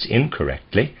reads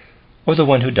incorrectly, or the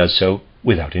one who does so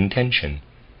without intention?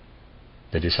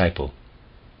 The disciple: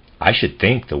 I should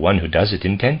think the one who does it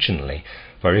intentionally,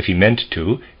 for if he meant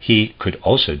to, he could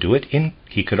also do it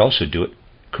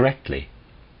correctly.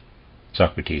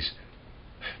 Socrates: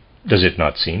 Does it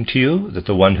not seem to you that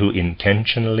the one who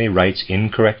intentionally writes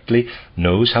incorrectly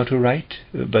knows how to write,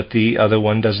 but the other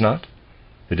one does not?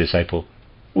 The disciple: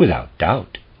 Without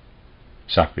doubt.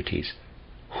 Socrates: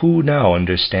 Who now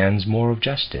understands more of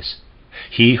justice?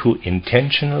 He who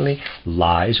intentionally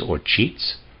lies or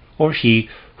cheats, or he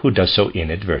who does so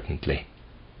inadvertently?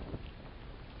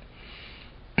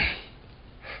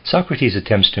 Socrates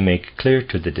attempts to make clear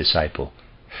to the disciple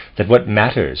that what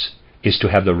matters is to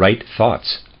have the right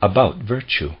thoughts about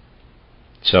virtue.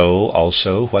 So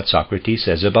also what Socrates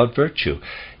says about virtue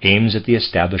aims at the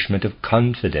establishment of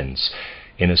confidence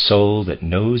in a soul that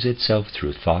knows itself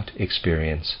through thought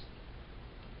experience.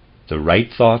 The right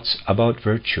thoughts about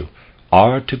virtue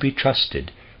are to be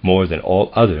trusted more than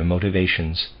all other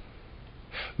motivations.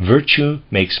 Virtue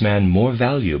makes man more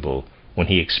valuable when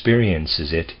he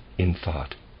experiences it in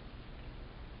thought.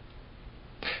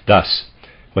 Thus,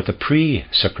 what the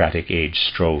pre-Socratic age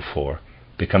strove for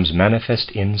becomes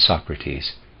manifest in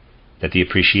Socrates, that the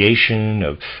appreciation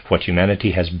of what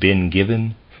humanity has been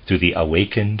given through the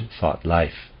awakened thought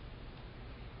life.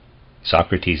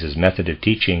 Socrates' method of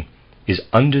teaching is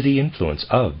under the influence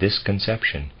of this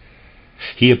conception.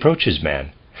 He approaches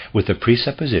man with the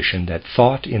presupposition that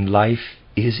thought in life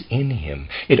is in him.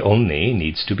 It only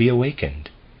needs to be awakened.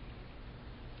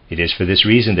 It is for this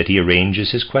reason that he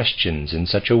arranges his questions in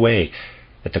such a way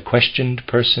that the questioned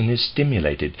person is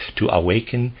stimulated to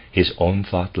awaken his own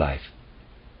thought life.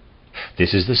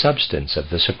 This is the substance of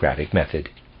the Socratic method.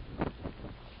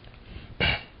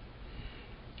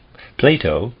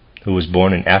 Plato, who was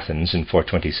born in Athens in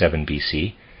 427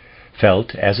 BC,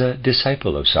 felt, as a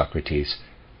disciple of Socrates,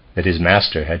 that his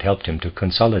master had helped him to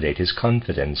consolidate his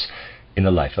confidence in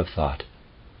the life of thought.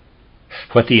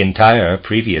 What the entire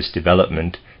previous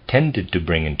development tended to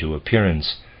bring into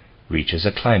appearance reaches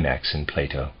a climax in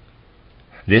Plato.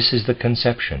 This is the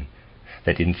conception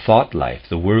that in thought life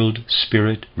the world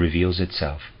spirit reveals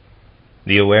itself.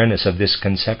 The awareness of this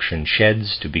conception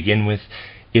sheds, to begin with,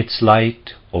 its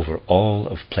light over all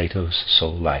of Plato's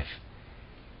soul life.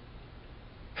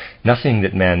 Nothing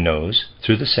that man knows,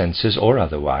 through the senses or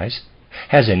otherwise,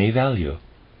 has any value,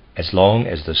 as long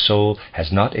as the soul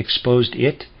has not exposed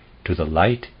it to the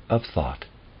light of thought.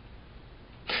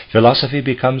 Philosophy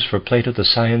becomes for Plato the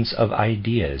science of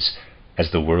ideas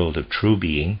as the world of true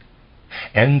being,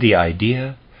 and the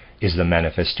idea is the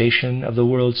manifestation of the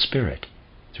world spirit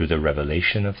through the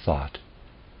revelation of thought.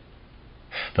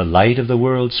 The light of the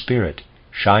world spirit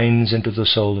shines into the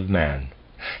soul of man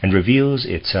and reveals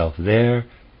itself there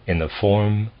in the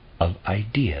form of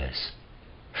ideas.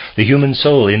 The human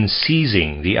soul, in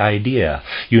seizing the idea,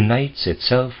 unites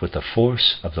itself with the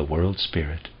force of the world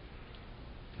spirit.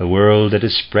 The world that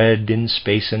is spread in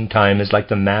space and time is like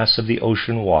the mass of the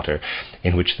ocean water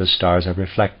in which the stars are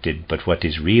reflected, but what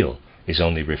is real is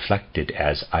only reflected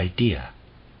as idea.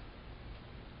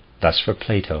 Thus for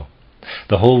Plato,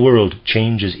 the whole world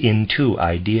changes into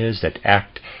ideas that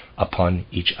act upon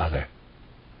each other.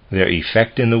 Their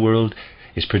effect in the world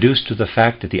is produced through the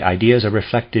fact that the ideas are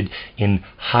reflected in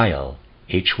Hyle,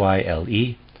 Hyle,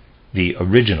 the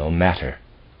original matter.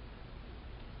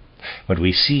 What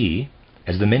we see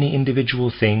as the many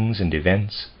individual things and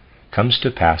events comes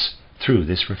to pass through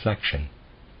this reflection.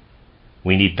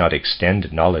 We need not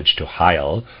extend knowledge to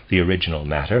Hyle, the original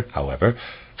matter, however,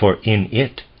 for in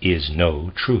it is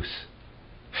no truth.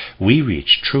 We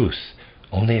reach truth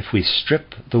only if we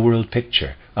strip the world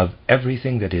picture of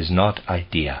everything that is not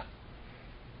idea.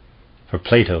 For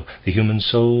Plato, the human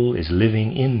soul is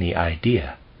living in the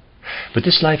idea. But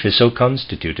this life is so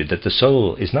constituted that the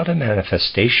soul is not a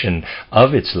manifestation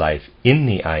of its life in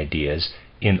the ideas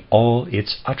in all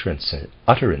its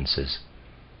utterances.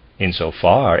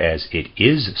 Insofar as it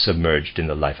is submerged in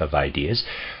the life of ideas,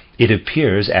 it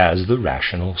appears as the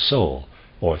rational soul,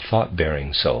 or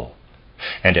thought-bearing soul,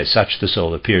 and as such the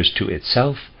soul appears to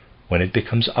itself when it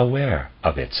becomes aware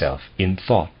of itself in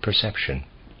thought perception.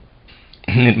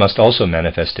 It must also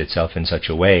manifest itself in such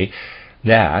a way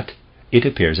that it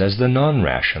appears as the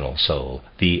non-rational soul,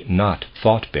 the not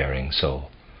thought-bearing soul.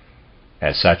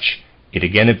 As such, it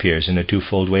again appears in a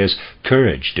twofold way as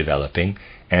courage developing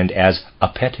and as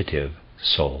appetitive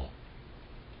soul.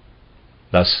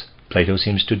 Thus, Plato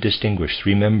seems to distinguish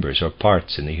three members or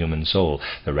parts in the human soul: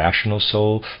 the rational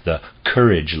soul, the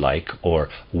courage-like or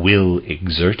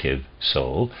will-exertive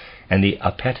soul, and the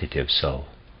appetitive soul.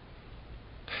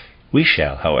 We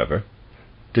shall, however,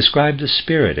 describe the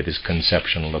spirit of his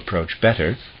conceptual approach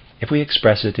better if we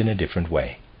express it in a different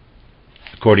way.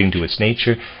 According to its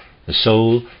nature, the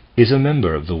soul is a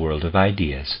member of the world of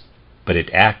ideas, but it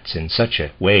acts in such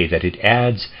a way that it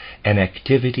adds an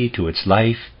activity to its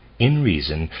life in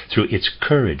reason through its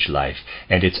courage life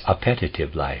and its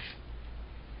appetitive life.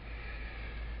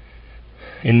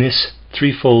 In this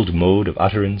threefold mode of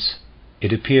utterance,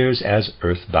 it appears as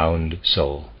earth-bound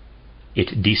soul.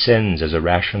 It descends as a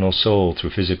rational soul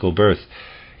through physical birth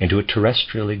into a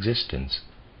terrestrial existence,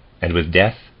 and with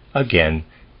death again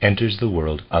enters the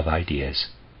world of ideas.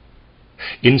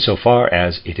 Insofar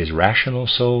as it is rational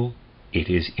soul, it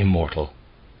is immortal,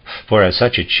 for as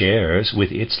such it shares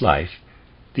with its life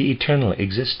the eternal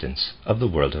existence of the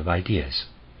world of ideas.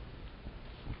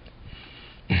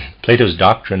 Plato's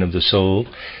doctrine of the soul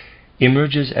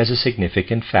emerges as a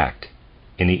significant fact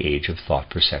in the age of thought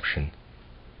perception.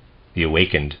 The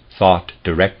awakened thought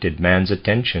directed man's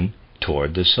attention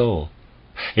toward the soul.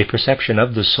 A perception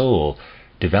of the soul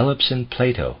develops in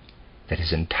Plato that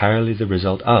is entirely the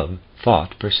result of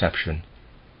thought perception.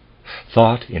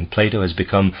 Thought in Plato has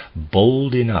become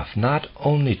bold enough not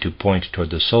only to point toward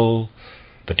the soul,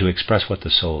 but to express what the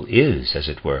soul is, as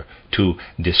it were, to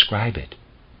describe it.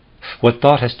 What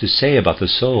thought has to say about the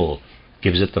soul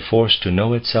gives it the force to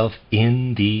know itself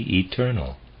in the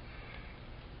eternal.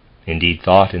 Indeed,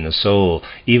 thought in the soul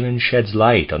even sheds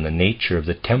light on the nature of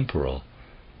the temporal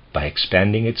by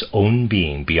expanding its own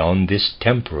being beyond this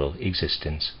temporal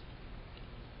existence.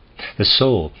 The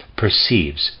soul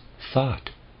perceives thought.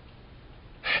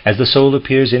 As the soul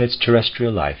appears in its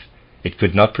terrestrial life, it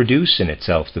could not produce in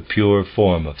itself the pure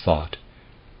form of thought.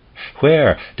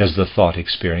 Where does the thought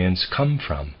experience come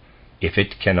from if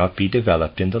it cannot be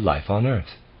developed in the life on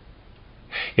earth?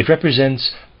 It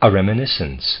represents a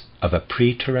reminiscence of a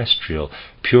pre-terrestrial,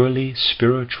 purely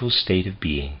spiritual state of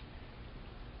being.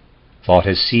 Thought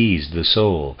has seized the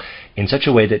soul in such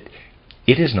a way that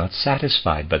it is not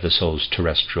satisfied by the soul's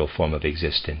terrestrial form of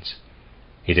existence.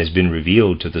 It has been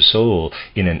revealed to the soul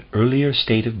in an earlier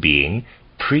state of being,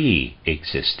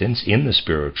 pre-existence in the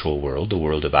spiritual world, the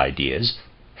world of ideas,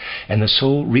 and the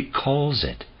soul recalls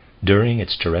it during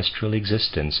its terrestrial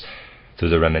existence through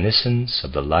the reminiscence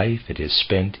of the life it has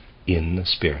spent in the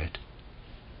spirit.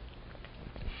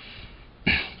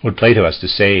 What Plato has to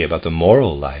say about the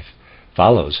moral life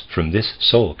follows from this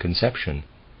soul conception.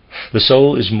 The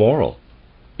soul is moral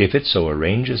if it so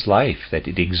arranges life that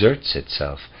it exerts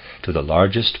itself to the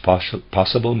largest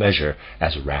possible measure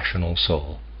as rational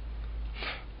soul.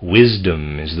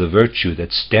 Wisdom is the virtue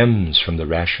that stems from the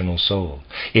rational soul.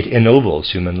 It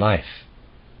ennobles human life.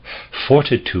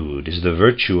 Fortitude is the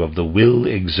virtue of the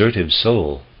will-exertive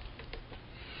soul.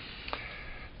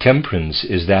 Temperance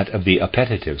is that of the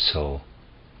appetitive soul.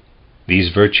 These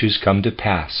virtues come to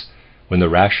pass when the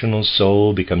rational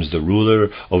soul becomes the ruler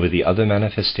over the other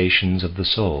manifestations of the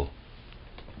soul.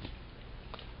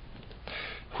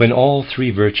 When all three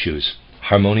virtues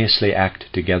harmoniously act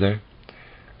together,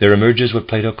 there emerges what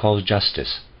Plato calls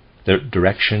justice, the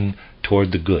direction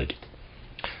toward the good,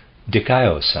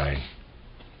 dikaiosyn.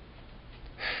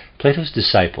 Plato's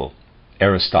disciple,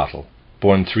 Aristotle,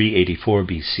 born 384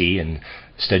 BC in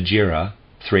Stagira,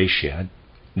 Thracia,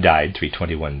 died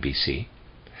 321 BC,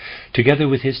 together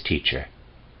with his teacher,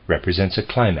 represents a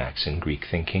climax in Greek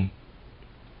thinking.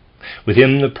 With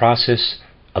him, the process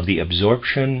of the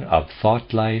absorption of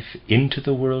thought life into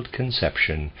the world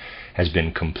conception has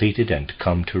been completed and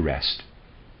come to rest.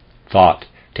 Thought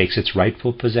takes its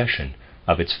rightful possession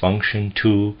of its function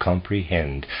to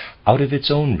comprehend, out of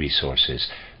its own resources,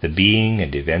 the being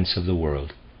and events of the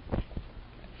world.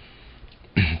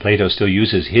 Plato still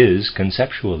uses his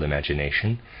conceptual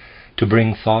imagination to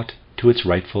bring thought to its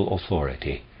rightful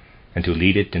authority and to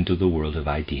lead it into the world of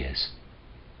ideas.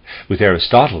 With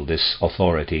Aristotle, this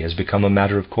authority has become a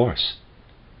matter of course.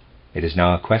 It is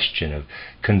now a question of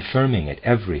confirming it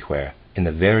everywhere in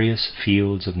the various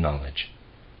fields of knowledge.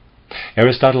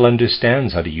 Aristotle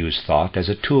understands how to use thought as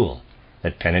a tool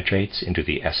that penetrates into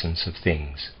the essence of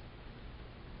things.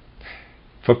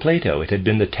 For Plato, it had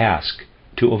been the task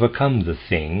to overcome the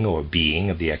thing or being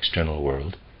of the external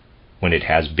world. When it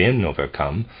has been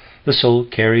overcome, the soul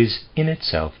carries in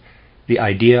itself the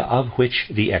idea of which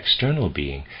the external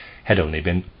being had only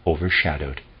been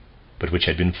overshadowed, but which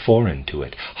had been foreign to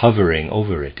it, hovering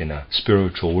over it in a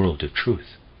spiritual world of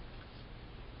truth.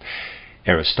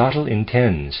 Aristotle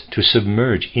intends to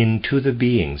submerge into the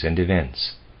beings and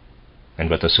events, and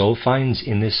what the soul finds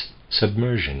in this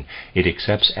submersion it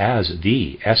accepts as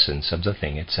the essence of the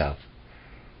thing itself.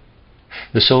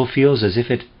 The soul feels as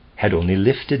if it had only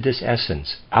lifted this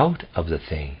essence out of the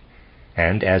thing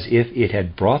and as if it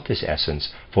had brought this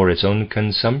essence for its own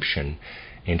consumption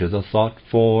into the thought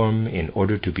form in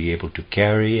order to be able to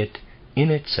carry it in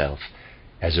itself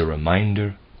as a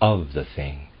reminder of the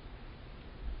thing.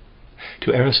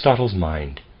 To Aristotle's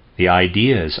mind, the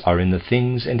ideas are in the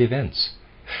things and events.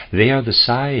 They are the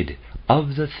side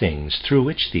of the things through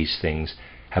which these things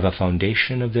have a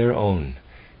foundation of their own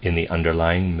in the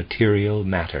underlying material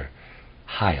matter,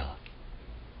 Heil.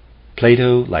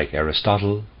 Plato, like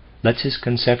Aristotle, lets his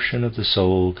conception of the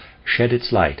soul shed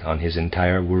its light on his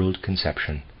entire world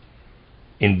conception.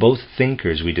 In both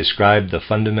thinkers we describe the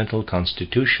fundamental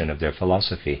constitution of their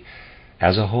philosophy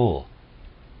as a whole.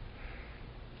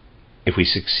 If we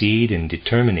succeed in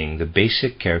determining the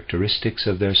basic characteristics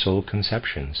of their soul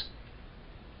conceptions,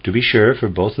 to be sure, for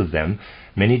both of them,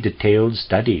 many detailed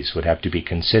studies would have to be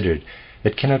considered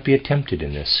that cannot be attempted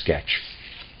in this sketch.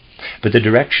 But the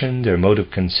direction their mode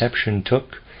of conception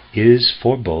took is,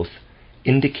 for both,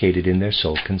 indicated in their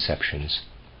soul conceptions.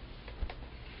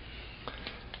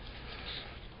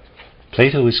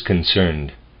 Plato is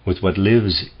concerned with what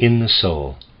lives in the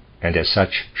soul, and as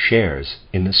such shares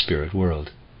in the spirit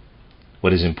world.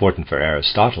 What is important for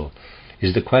Aristotle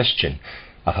is the question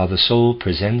of how the soul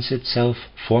presents itself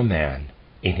for man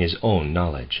in his own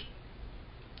knowledge.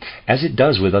 As it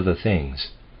does with other things,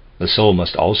 the soul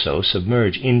must also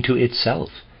submerge into itself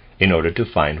in order to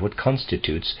find what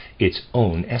constitutes its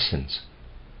own essence.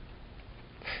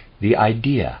 The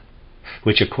idea,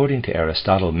 which according to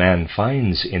Aristotle man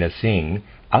finds in a thing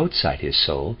outside his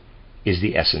soul, is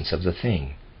the essence of the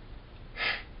thing.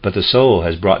 But the soul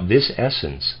has brought this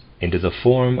essence into the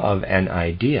form of an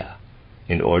idea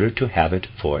in order to have it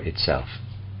for itself.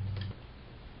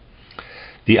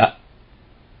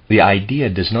 The idea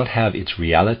does not have its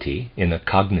reality in the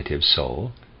cognitive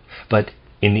soul, but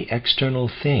in the external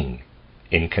thing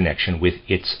in connection with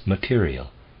its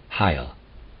material, Heil.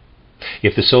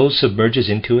 If the soul submerges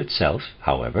into itself,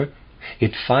 however,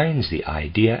 it finds the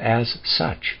idea as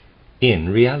such, in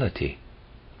reality.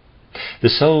 The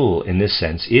soul, in this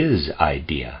sense, is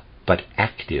idea, but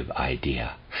active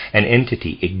idea, an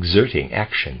entity exerting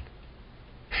action.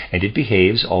 And it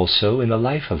behaves also in the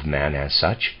life of man as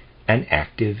such, an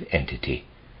active entity.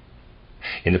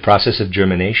 In the process of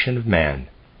germination of man,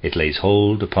 it lays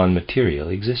hold upon material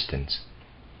existence.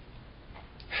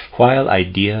 While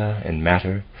idea and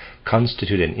matter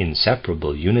constitute an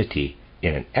inseparable unity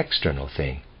in an external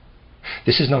thing,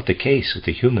 this is not the case with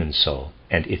the human soul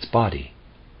and its body.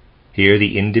 Here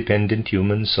the independent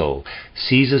human soul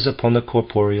seizes upon the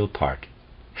corporeal part,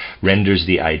 renders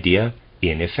the idea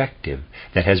ineffective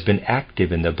that has been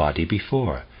active in the body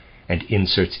before, and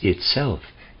inserts itself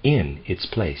in its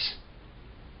place.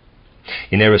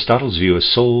 In Aristotle's view, a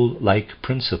soul-like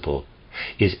principle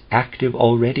is active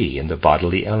already in the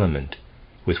bodily element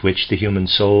with which the human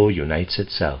soul unites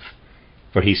itself,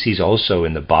 for he sees also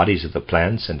in the bodies of the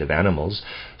plants and of animals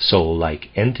soul-like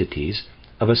entities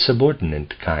of a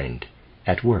subordinate kind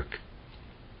at work.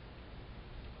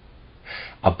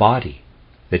 A body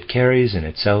that carries in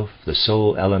itself the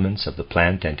soul elements of the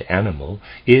plant and animal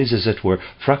is, as it were,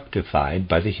 fructified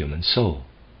by the human soul.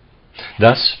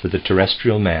 Thus, for the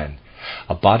terrestrial man,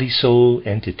 a body-soul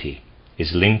entity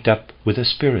is linked up with a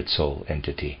spirit-soul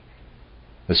entity.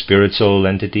 The spirit-soul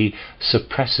entity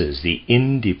suppresses the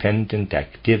independent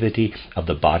activity of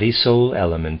the body-soul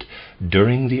element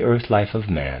during the earth life of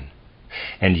man,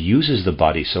 and uses the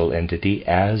body-soul entity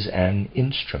as an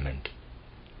instrument.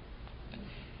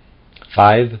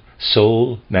 5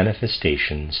 soul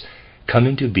manifestations come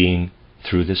into being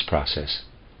through this process.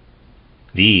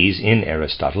 These, in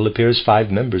Aristotle, appear as 5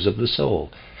 members of the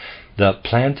soul: the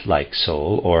plant-like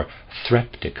soul, or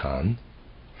threpticon;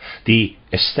 the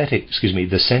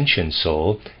sentient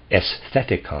soul,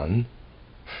 aestheticon;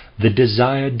 the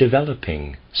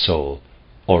desire-developing soul,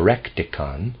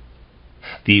 orecticon;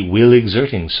 the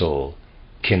will-exerting soul,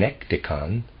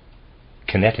 kineticon;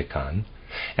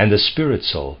 and the spirit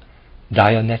soul,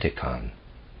 Dianeticon.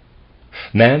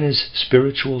 Man is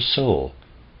spiritual soul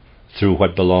through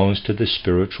what belongs to the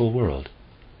spiritual world,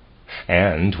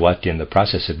 and what, in the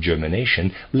process of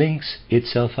germination, links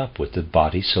itself up with the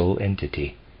body-soul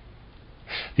entity.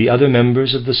 The other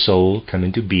members of the soul come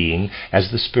into being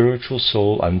as the spiritual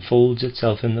soul unfolds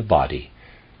itself in the body,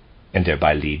 and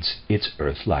thereby leads its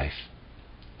earth life.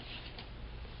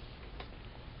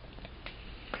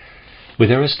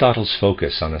 With Aristotle's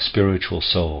focus on a spiritual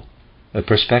soul, the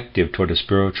perspective toward a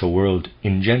spiritual world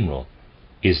in general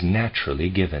is naturally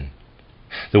given.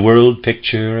 The world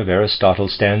picture of Aristotle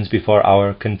stands before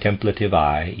our contemplative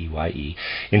eye, EYE,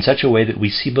 in such a way that we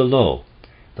see below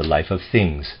the life of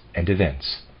things and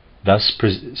events, thus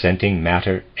presenting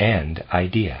matter and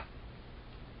idea.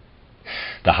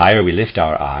 The higher we lift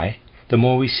our eye, the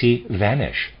more we see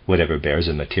vanish whatever bears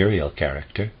a material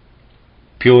character.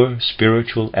 Pure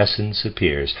spiritual essence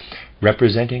appears,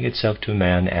 representing itself to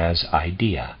man as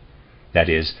idea, that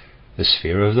is, the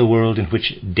sphere of the world in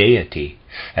which deity,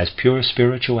 as pure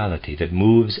spirituality that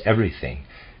moves everything,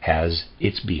 has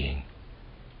its being.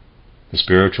 The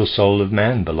spiritual soul of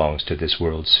man belongs to this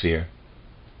world sphere.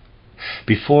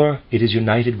 Before it is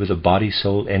united with a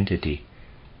body-soul entity,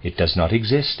 it does not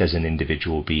exist as an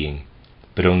individual being,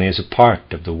 but only as a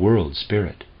part of the world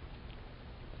spirit.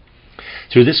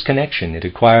 Through this connection it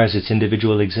acquires its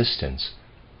individual existence,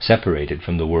 separated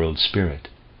from the world spirit,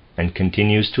 and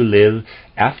continues to live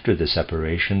after the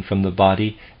separation from the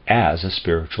body as a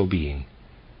spiritual being.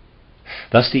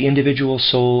 Thus the individual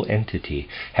soul entity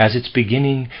has its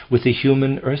beginning with the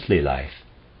human earthly life,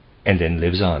 and then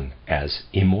lives on as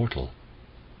immortal.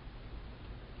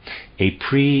 A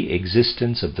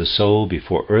pre-existence of the soul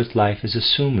before earth life is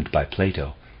assumed by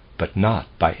Plato, but not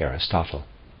by Aristotle.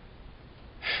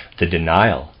 The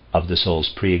denial of the soul's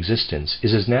pre-existence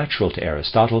is as natural to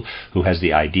Aristotle, who has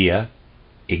the idea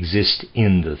exist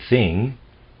in the thing,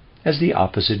 as the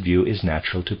opposite view is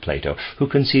natural to Plato, who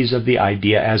conceives of the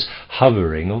idea as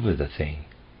hovering over the thing.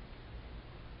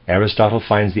 Aristotle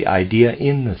finds the idea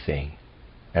in the thing,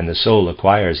 and the soul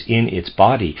acquires in its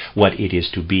body what it is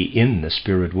to be in the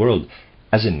spirit world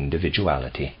as an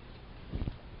individuality.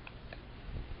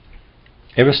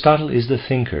 Aristotle is the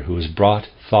thinker who has brought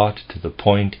thought to the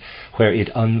point where it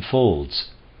unfolds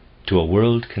to a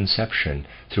world conception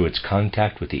through its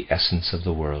contact with the essence of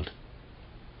the world.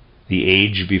 The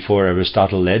age before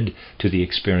Aristotle led to the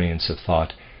experience of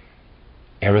thought.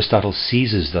 Aristotle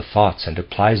seizes the thoughts and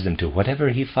applies them to whatever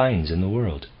he finds in the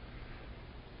world.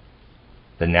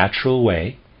 The natural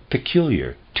way,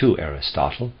 peculiar to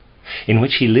Aristotle, in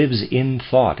which he lives in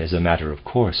thought as a matter of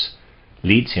course,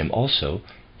 leads him also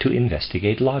to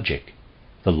investigate logic,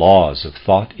 the laws of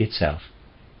thought itself.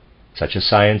 Such a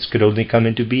science could only come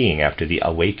into being after the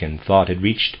awakened thought had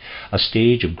reached a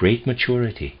stage of great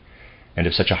maturity, and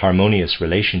of such a harmonious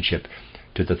relationship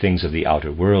to the things of the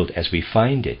outer world as we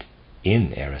find it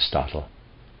in Aristotle.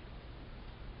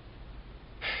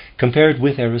 Compared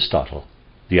with Aristotle,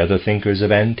 the other thinkers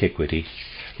of antiquity,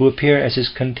 who appear as his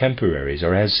contemporaries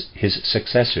or as his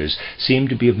successors, seem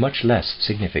to be of much less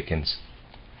significance.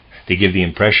 They give the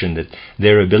impression that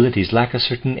their abilities lack a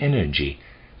certain energy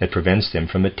that prevents them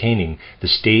from attaining the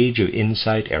stage of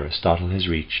insight Aristotle has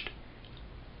reached.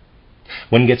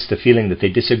 One gets the feeling that they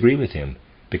disagree with him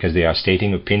because they are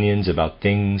stating opinions about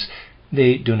things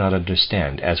they do not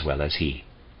understand as well as he.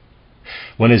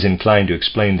 One is inclined to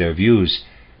explain their views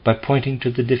by pointing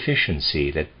to the deficiency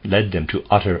that led them to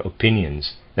utter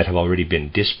opinions that have already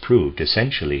been disproved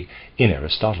essentially in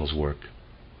Aristotle's work.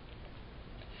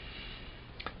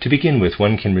 To begin with,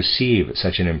 one can receive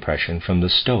such an impression from the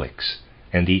Stoics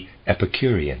and the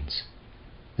Epicureans.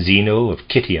 Zeno of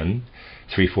Citium,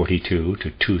 342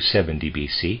 to 270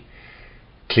 BC,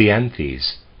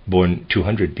 Cleanthes, born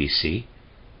 200 BC,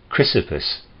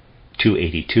 Chrysippus,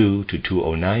 282 to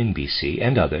 209 BC,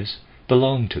 and others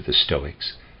belonged to the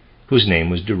Stoics, whose name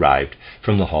was derived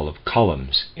from the Hall of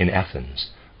Columns in Athens,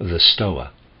 the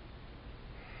Stoa.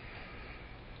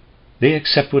 They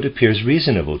accept what appears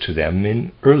reasonable to them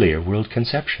in earlier world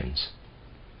conceptions,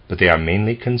 but they are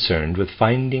mainly concerned with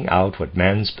finding out what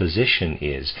man's position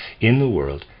is in the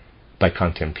world by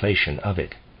contemplation of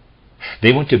it.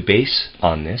 They want to base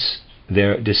on this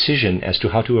their decision as to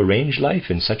how to arrange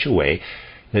life in such a way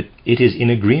that it is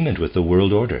in agreement with the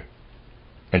world order,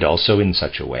 and also in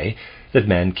such a way that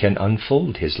man can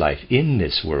unfold his life in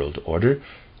this world order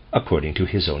according to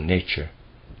his own nature.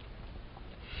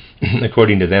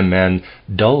 According to them, man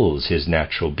dulls his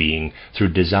natural being through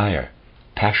desire,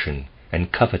 passion,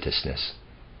 and covetousness.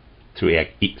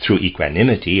 Through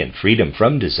equanimity and freedom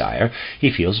from desire,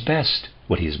 he feels best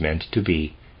what he is meant to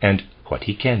be and what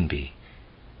he can be.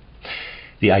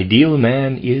 The ideal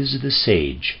man is the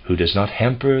sage who does not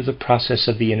hamper the process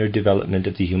of the inner development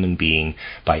of the human being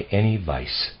by any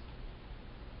vice.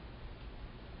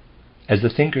 As the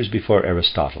thinkers before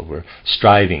Aristotle were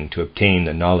striving to obtain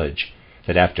the knowledge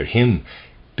that after him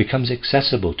becomes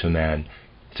accessible to man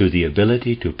through the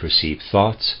ability to perceive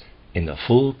thoughts in the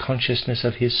full consciousness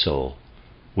of his soul,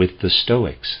 with the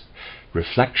Stoics,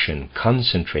 reflection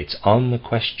concentrates on the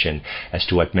question as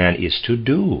to what man is to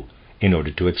do in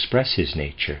order to express his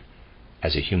nature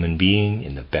as a human being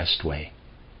in the best way.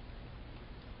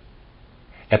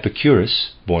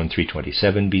 Epicurus, born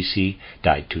 327 BC,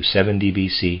 died 270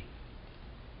 BC,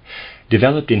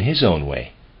 developed in his own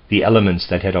way the elements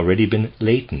that had already been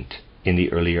latent in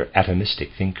the earlier atomistic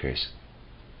thinkers.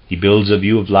 He builds a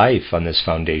view of life on this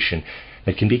foundation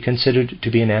that can be considered to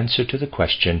be an answer to the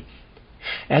question,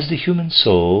 as the human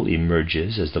soul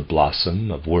emerges as the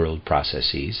blossom of world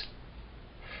processes,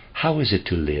 how is it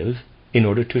to live in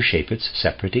order to shape its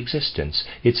separate existence,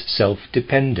 its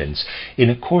self-dependence, in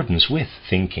accordance with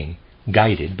thinking,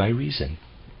 guided by reason?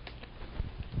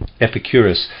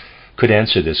 Epicurus could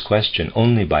answer this question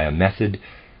only by a method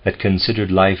that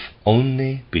considered life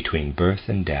only between birth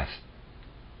and death.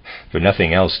 For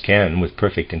nothing else can, with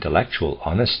perfect intellectual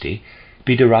honesty,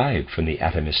 be derived from the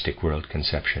atomistic world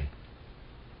conception.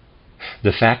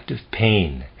 The fact of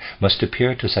pain must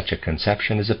appear to such a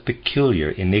conception as a peculiar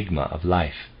enigma of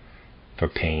life, for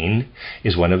pain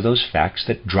is one of those facts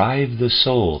that drive the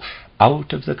soul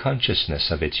out of the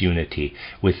consciousness of its unity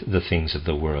with the things of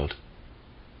the world.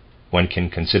 One can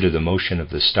consider the motion of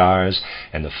the stars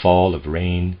and the fall of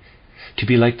rain to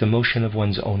be like the motion of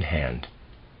one's own hand,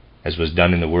 as was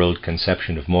done in the world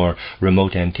conception of more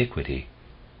remote antiquity.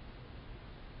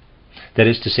 That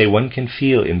is to say, one can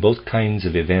feel in both kinds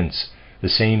of events the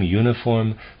same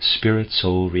uniform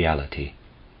spirit-soul reality.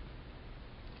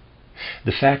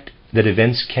 The fact that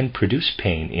events can produce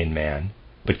pain in man,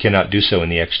 but cannot do so in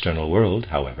the external world,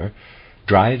 however,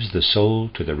 drives the soul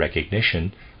to the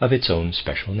recognition of its own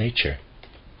special nature.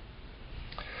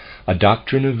 A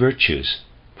doctrine of virtues,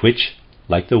 which,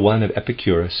 like the one of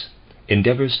Epicurus,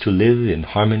 endeavors to live in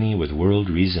harmony with world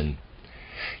reason,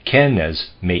 can, as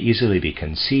may easily be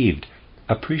conceived,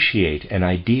 appreciate an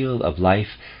ideal of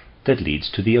life that leads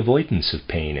to the avoidance of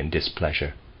pain and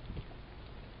displeasure.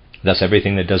 Thus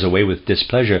everything that does away with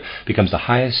displeasure becomes the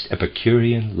highest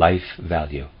Epicurean life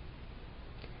value.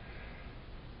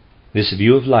 This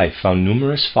view of life found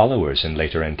numerous followers in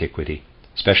later antiquity,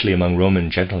 especially among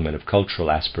Roman gentlemen of cultural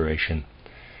aspiration.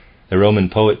 The Roman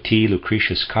poet T.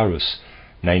 Lucretius Carus,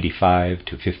 95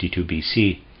 to 52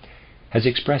 BC, has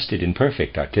expressed it in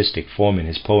perfect artistic form in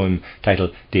his poem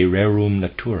titled De Rerum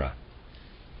Natura.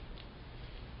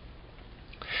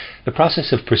 The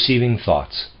process of perceiving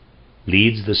thoughts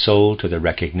leads the soul to the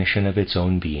recognition of its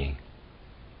own being.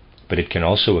 But it can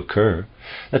also occur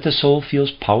that the soul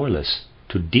feels powerless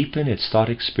to deepen its thought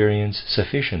experience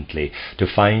sufficiently to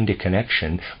find a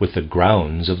connection with the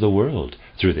grounds of the world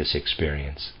through this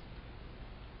experience.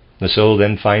 The soul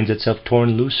then finds itself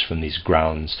torn loose from these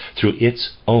grounds through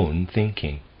its own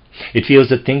thinking. It feels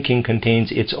that thinking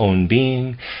contains its own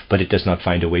being, but it does not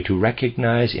find a way to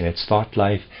recognize in its thought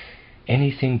life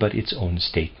anything but its own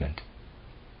statement.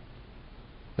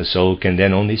 The soul can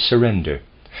then only surrender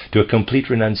to a complete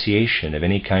renunciation of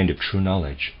any kind of true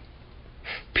knowledge.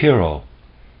 Pyrrho,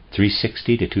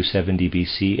 360 to 270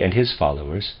 BC, and his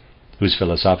followers, whose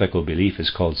philosophical belief is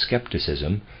called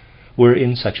skepticism, were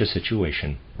in such a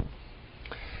situation.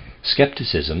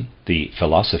 Skepticism, the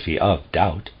philosophy of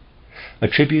doubt,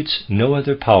 attributes no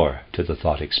other power to the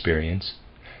thought experience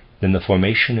than the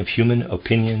formation of human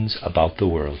opinions about the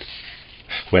world.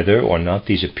 Whether or not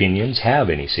these opinions have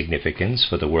any significance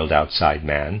for the world outside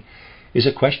man is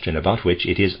a question about which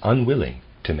it is unwilling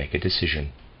to make a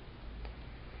decision.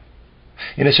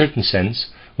 In a certain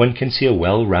sense, one can see a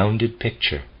well-rounded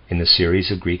picture in the series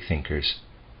of Greek thinkers.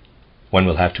 One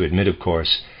will have to admit, of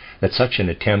course, that such an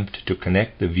attempt to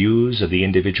connect the views of the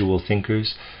individual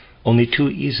thinkers only too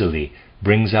easily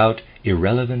brings out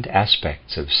irrelevant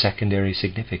aspects of secondary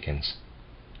significance.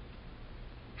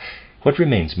 What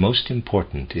remains most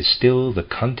important is still the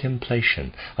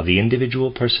contemplation of the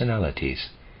individual personalities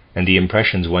and the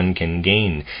impressions one can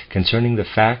gain concerning the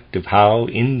fact of how,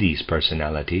 in these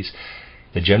personalities,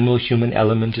 the general human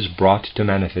element is brought to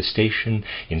manifestation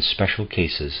in special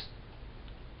cases.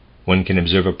 One can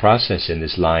observe a process in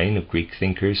this line of Greek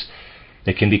thinkers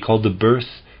that can be called the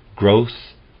birth,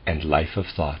 growth, and life of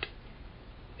thought.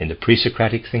 In the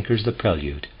pre-Socratic thinkers, the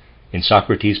prelude. In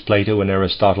Socrates, Plato, and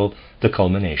Aristotle, the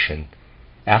culmination.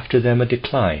 After them, a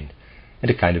decline and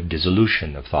a kind of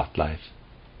dissolution of thought life.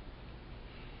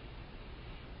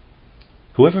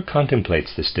 Whoever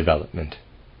contemplates this development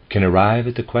can arrive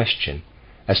at the question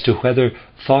as to whether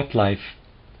thought life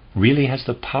really has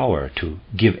the power to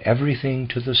give everything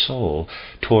to the soul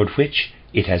toward which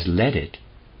it has led it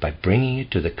by bringing it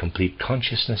to the complete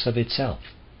consciousness of itself.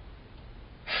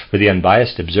 For the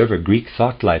unbiased observer, Greek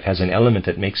thought life has an element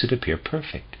that makes it appear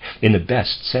perfect, in the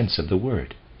best sense of the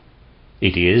word.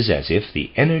 It is as if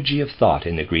the energy of thought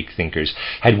in the Greek thinkers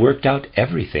had worked out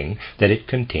everything that it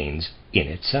contains in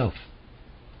itself.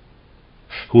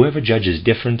 Whoever judges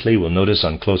differently will notice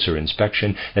on closer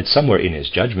inspection that somewhere in his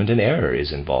judgment an error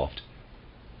is involved.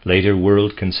 Later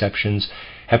world conceptions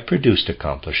have produced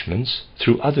accomplishments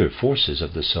through other forces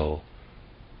of the soul.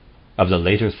 Of the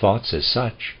later thoughts as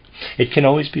such, it can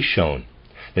always be shown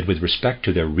that with respect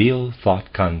to their real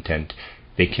thought content,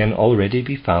 they can already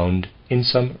be found in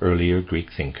some earlier Greek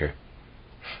thinker.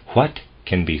 What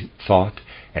can be thought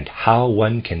and how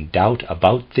one can doubt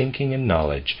about thinking and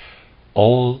knowledge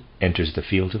all enters the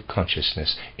field of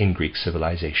consciousness in Greek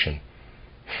civilization.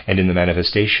 And in the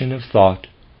manifestation of thought,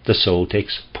 the soul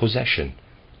takes possession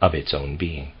of its own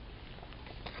being.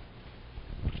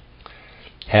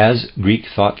 Has Greek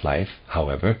thought life,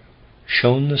 however,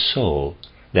 shown the soul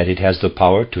that it has the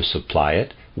power to supply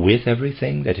it with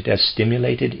everything that it has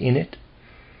stimulated in it?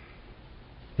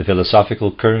 The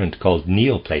philosophical current called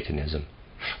Neoplatonism,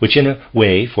 which in a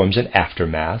way forms an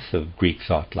aftermath of Greek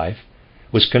thought life,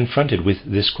 was confronted with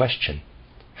this question.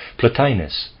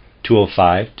 Plotinus,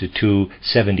 205 to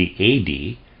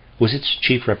 270 AD, was its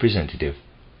chief representative.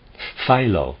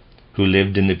 Philo, who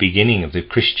lived in the beginning of the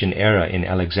Christian era in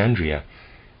Alexandria,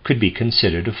 could be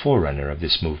considered a forerunner of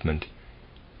this movement.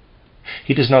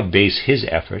 He does not base his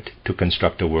effort to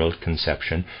construct a world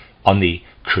conception on the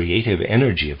creative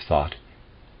energy of thought.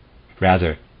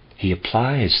 Rather, he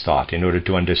applies thought in order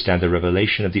to understand the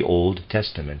revelation of the Old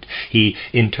Testament. He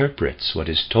interprets what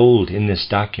is told in this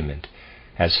document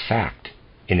as fact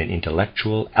in an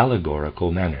intellectual,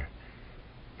 allegorical manner.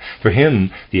 For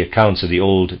him, the accounts of the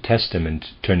Old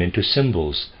Testament turn into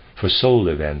symbols for soul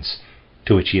events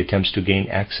to which he attempts to gain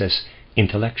access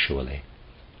intellectually.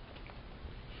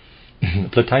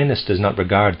 Plotinus does not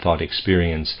regard thought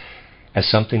experience as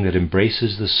something that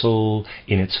embraces the soul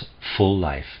in its full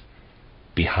life.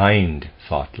 Behind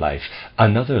thought life,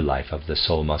 another life of the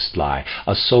soul must lie,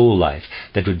 a soul life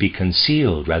that would be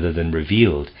concealed rather than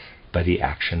revealed by the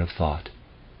action of thought.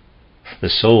 The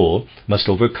soul must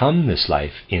overcome this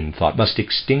life in thought, must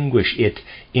extinguish it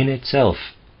in itself,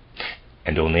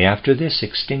 and only after this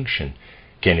extinction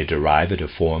can it arrive at a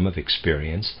form of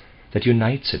experience that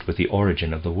unites it with the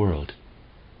origin of the world.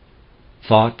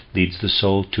 Thought leads the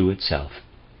soul to itself.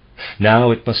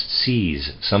 Now it must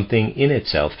seize something in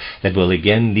itself that will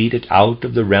again lead it out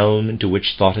of the realm into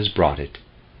which thought has brought it.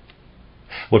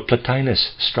 What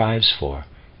Plotinus strives for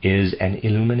is an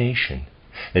illumination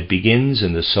that begins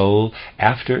in the soul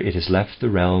after it has left the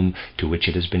realm to which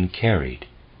it has been carried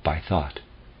by thought.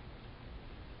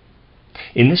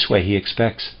 In this way he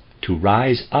expects to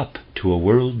rise up to a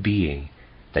world being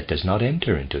that does not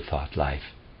enter into thought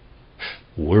life.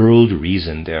 World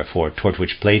reason, therefore, toward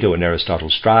which Plato and Aristotle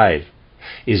strive,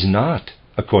 is not,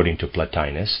 according to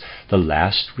Plotinus, the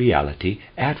last reality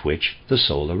at which the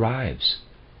soul arrives.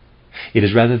 It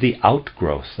is rather the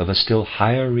outgrowth of a still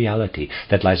higher reality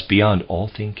that lies beyond all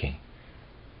thinking.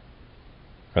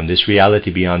 From this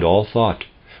reality beyond all thought,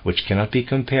 which cannot be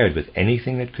compared with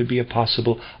anything that could be a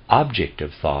possible object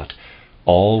of thought,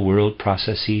 all world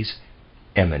processes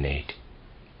emanate.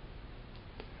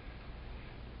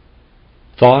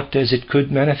 Thought, as it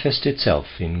could manifest itself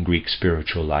in Greek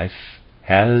spiritual life,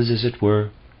 has, as it were,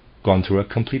 gone through a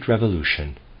complete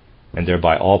revolution, and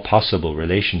thereby all possible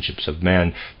relationships of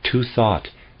man to thought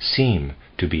seem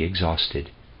to be exhausted.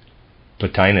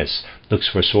 Plotinus looks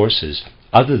for sources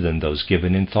other than those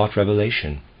given in thought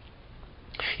revelation.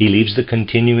 He leaves the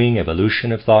continuing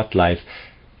evolution of thought life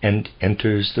and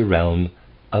enters the realm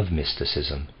of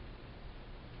mysticism.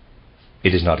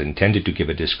 It is not intended to give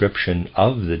a description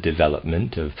of the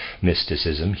development of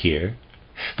mysticism here,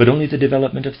 but only the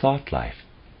development of thought life,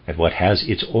 and what has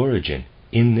its origin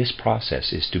in this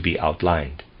process is to be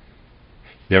outlined.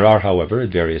 There are, however, at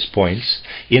various points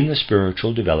in the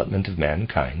spiritual development of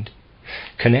mankind,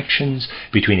 connections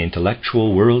between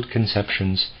intellectual world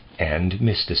conceptions and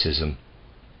mysticism.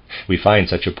 We find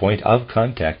such a point of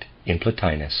contact in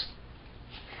Plotinus.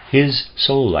 His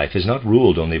soul life is not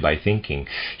ruled only by thinking.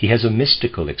 He has a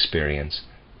mystical experience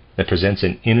that presents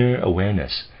an inner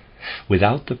awareness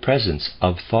without the presence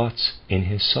of thoughts in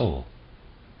his soul.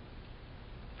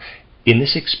 In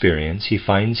this experience he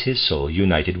finds his soul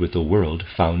united with the world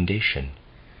foundation.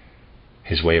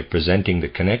 His way of presenting the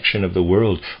connection of the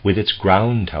world with its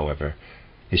ground, however,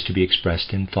 is to be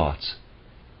expressed in thoughts.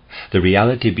 The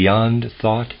reality beyond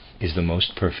thought is the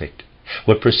most perfect.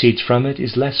 What proceeds from it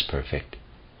is less perfect.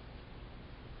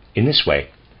 In this way,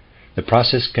 the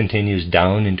process continues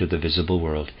down into the visible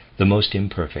world, the most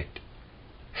imperfect.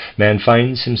 Man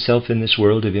finds himself in this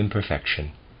world of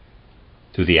imperfection.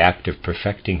 Through the act of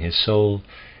perfecting his soul,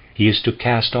 he is to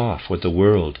cast off what the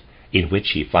world in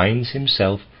which he finds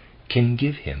himself can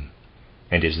give him,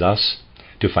 and is thus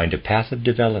to find a path of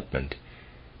development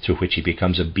through which he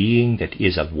becomes a being that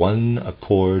is of one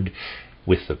accord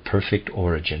with the perfect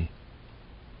origin.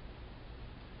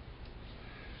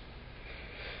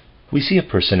 We see a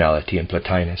personality in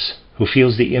Plotinus who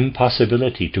feels the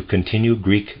impossibility to continue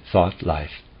Greek thought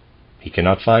life. He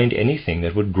cannot find anything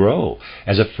that would grow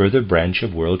as a further branch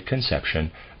of world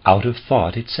conception out of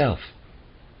thought itself.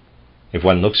 If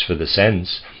one looks for the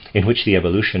sense in which the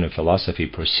evolution of philosophy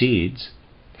proceeds,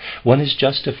 one is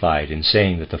justified in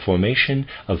saying that the formation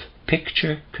of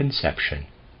picture conception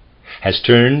has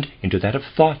turned into that of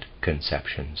thought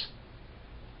conceptions.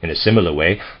 In a similar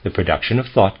way, the production of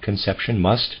thought conception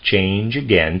must change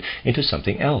again into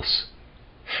something else.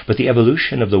 But the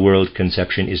evolution of the world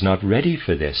conception is not ready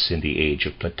for this in the age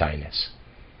of Plotinus.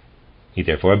 He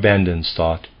therefore abandons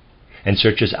thought and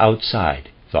searches outside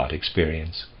thought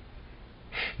experience.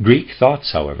 Greek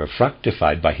thoughts, however,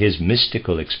 fructified by his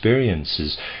mystical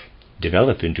experiences,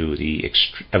 develop into the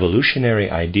evolutionary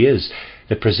ideas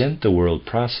that present the world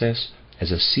process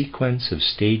as a sequence of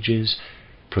stages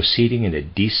proceeding in a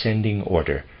descending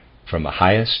order from a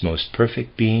highest, most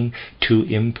perfect being to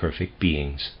imperfect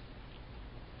beings.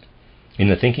 In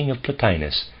the thinking of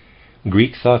Plotinus,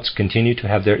 Greek thoughts continue to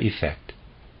have their effect.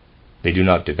 They do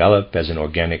not develop as an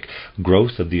organic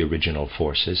growth of the original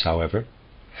forces, however,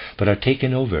 but are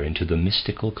taken over into the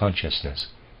mystical consciousness.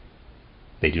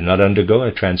 They do not undergo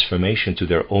a transformation through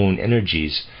their own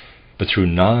energies, but through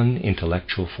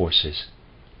non-intellectual forces.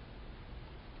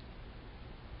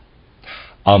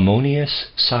 Ammonius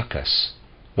Saccas,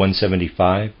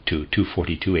 175 to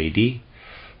 242 AD,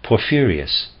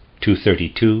 Porphyrius,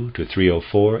 232 to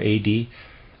 304 AD,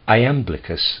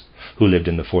 Iamblichus, who lived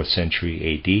in the 4th century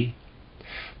AD,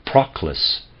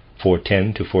 Proclus,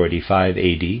 410 to 485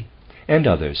 AD, and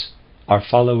others are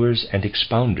followers and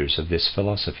expounders of this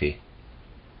philosophy.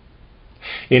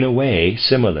 In a way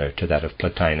similar to that of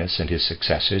Plotinus and his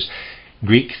successors,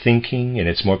 Greek thinking in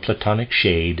its more Platonic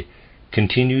shade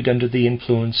continued under the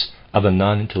influence of a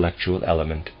non-intellectual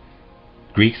element.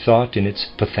 Greek thought in its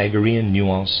Pythagorean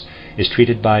nuance is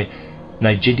treated by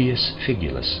Nigidius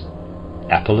Figulus,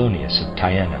 Apollonius of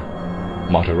Tyana,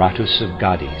 Moderatus of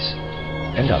Gades,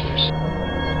 and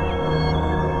others.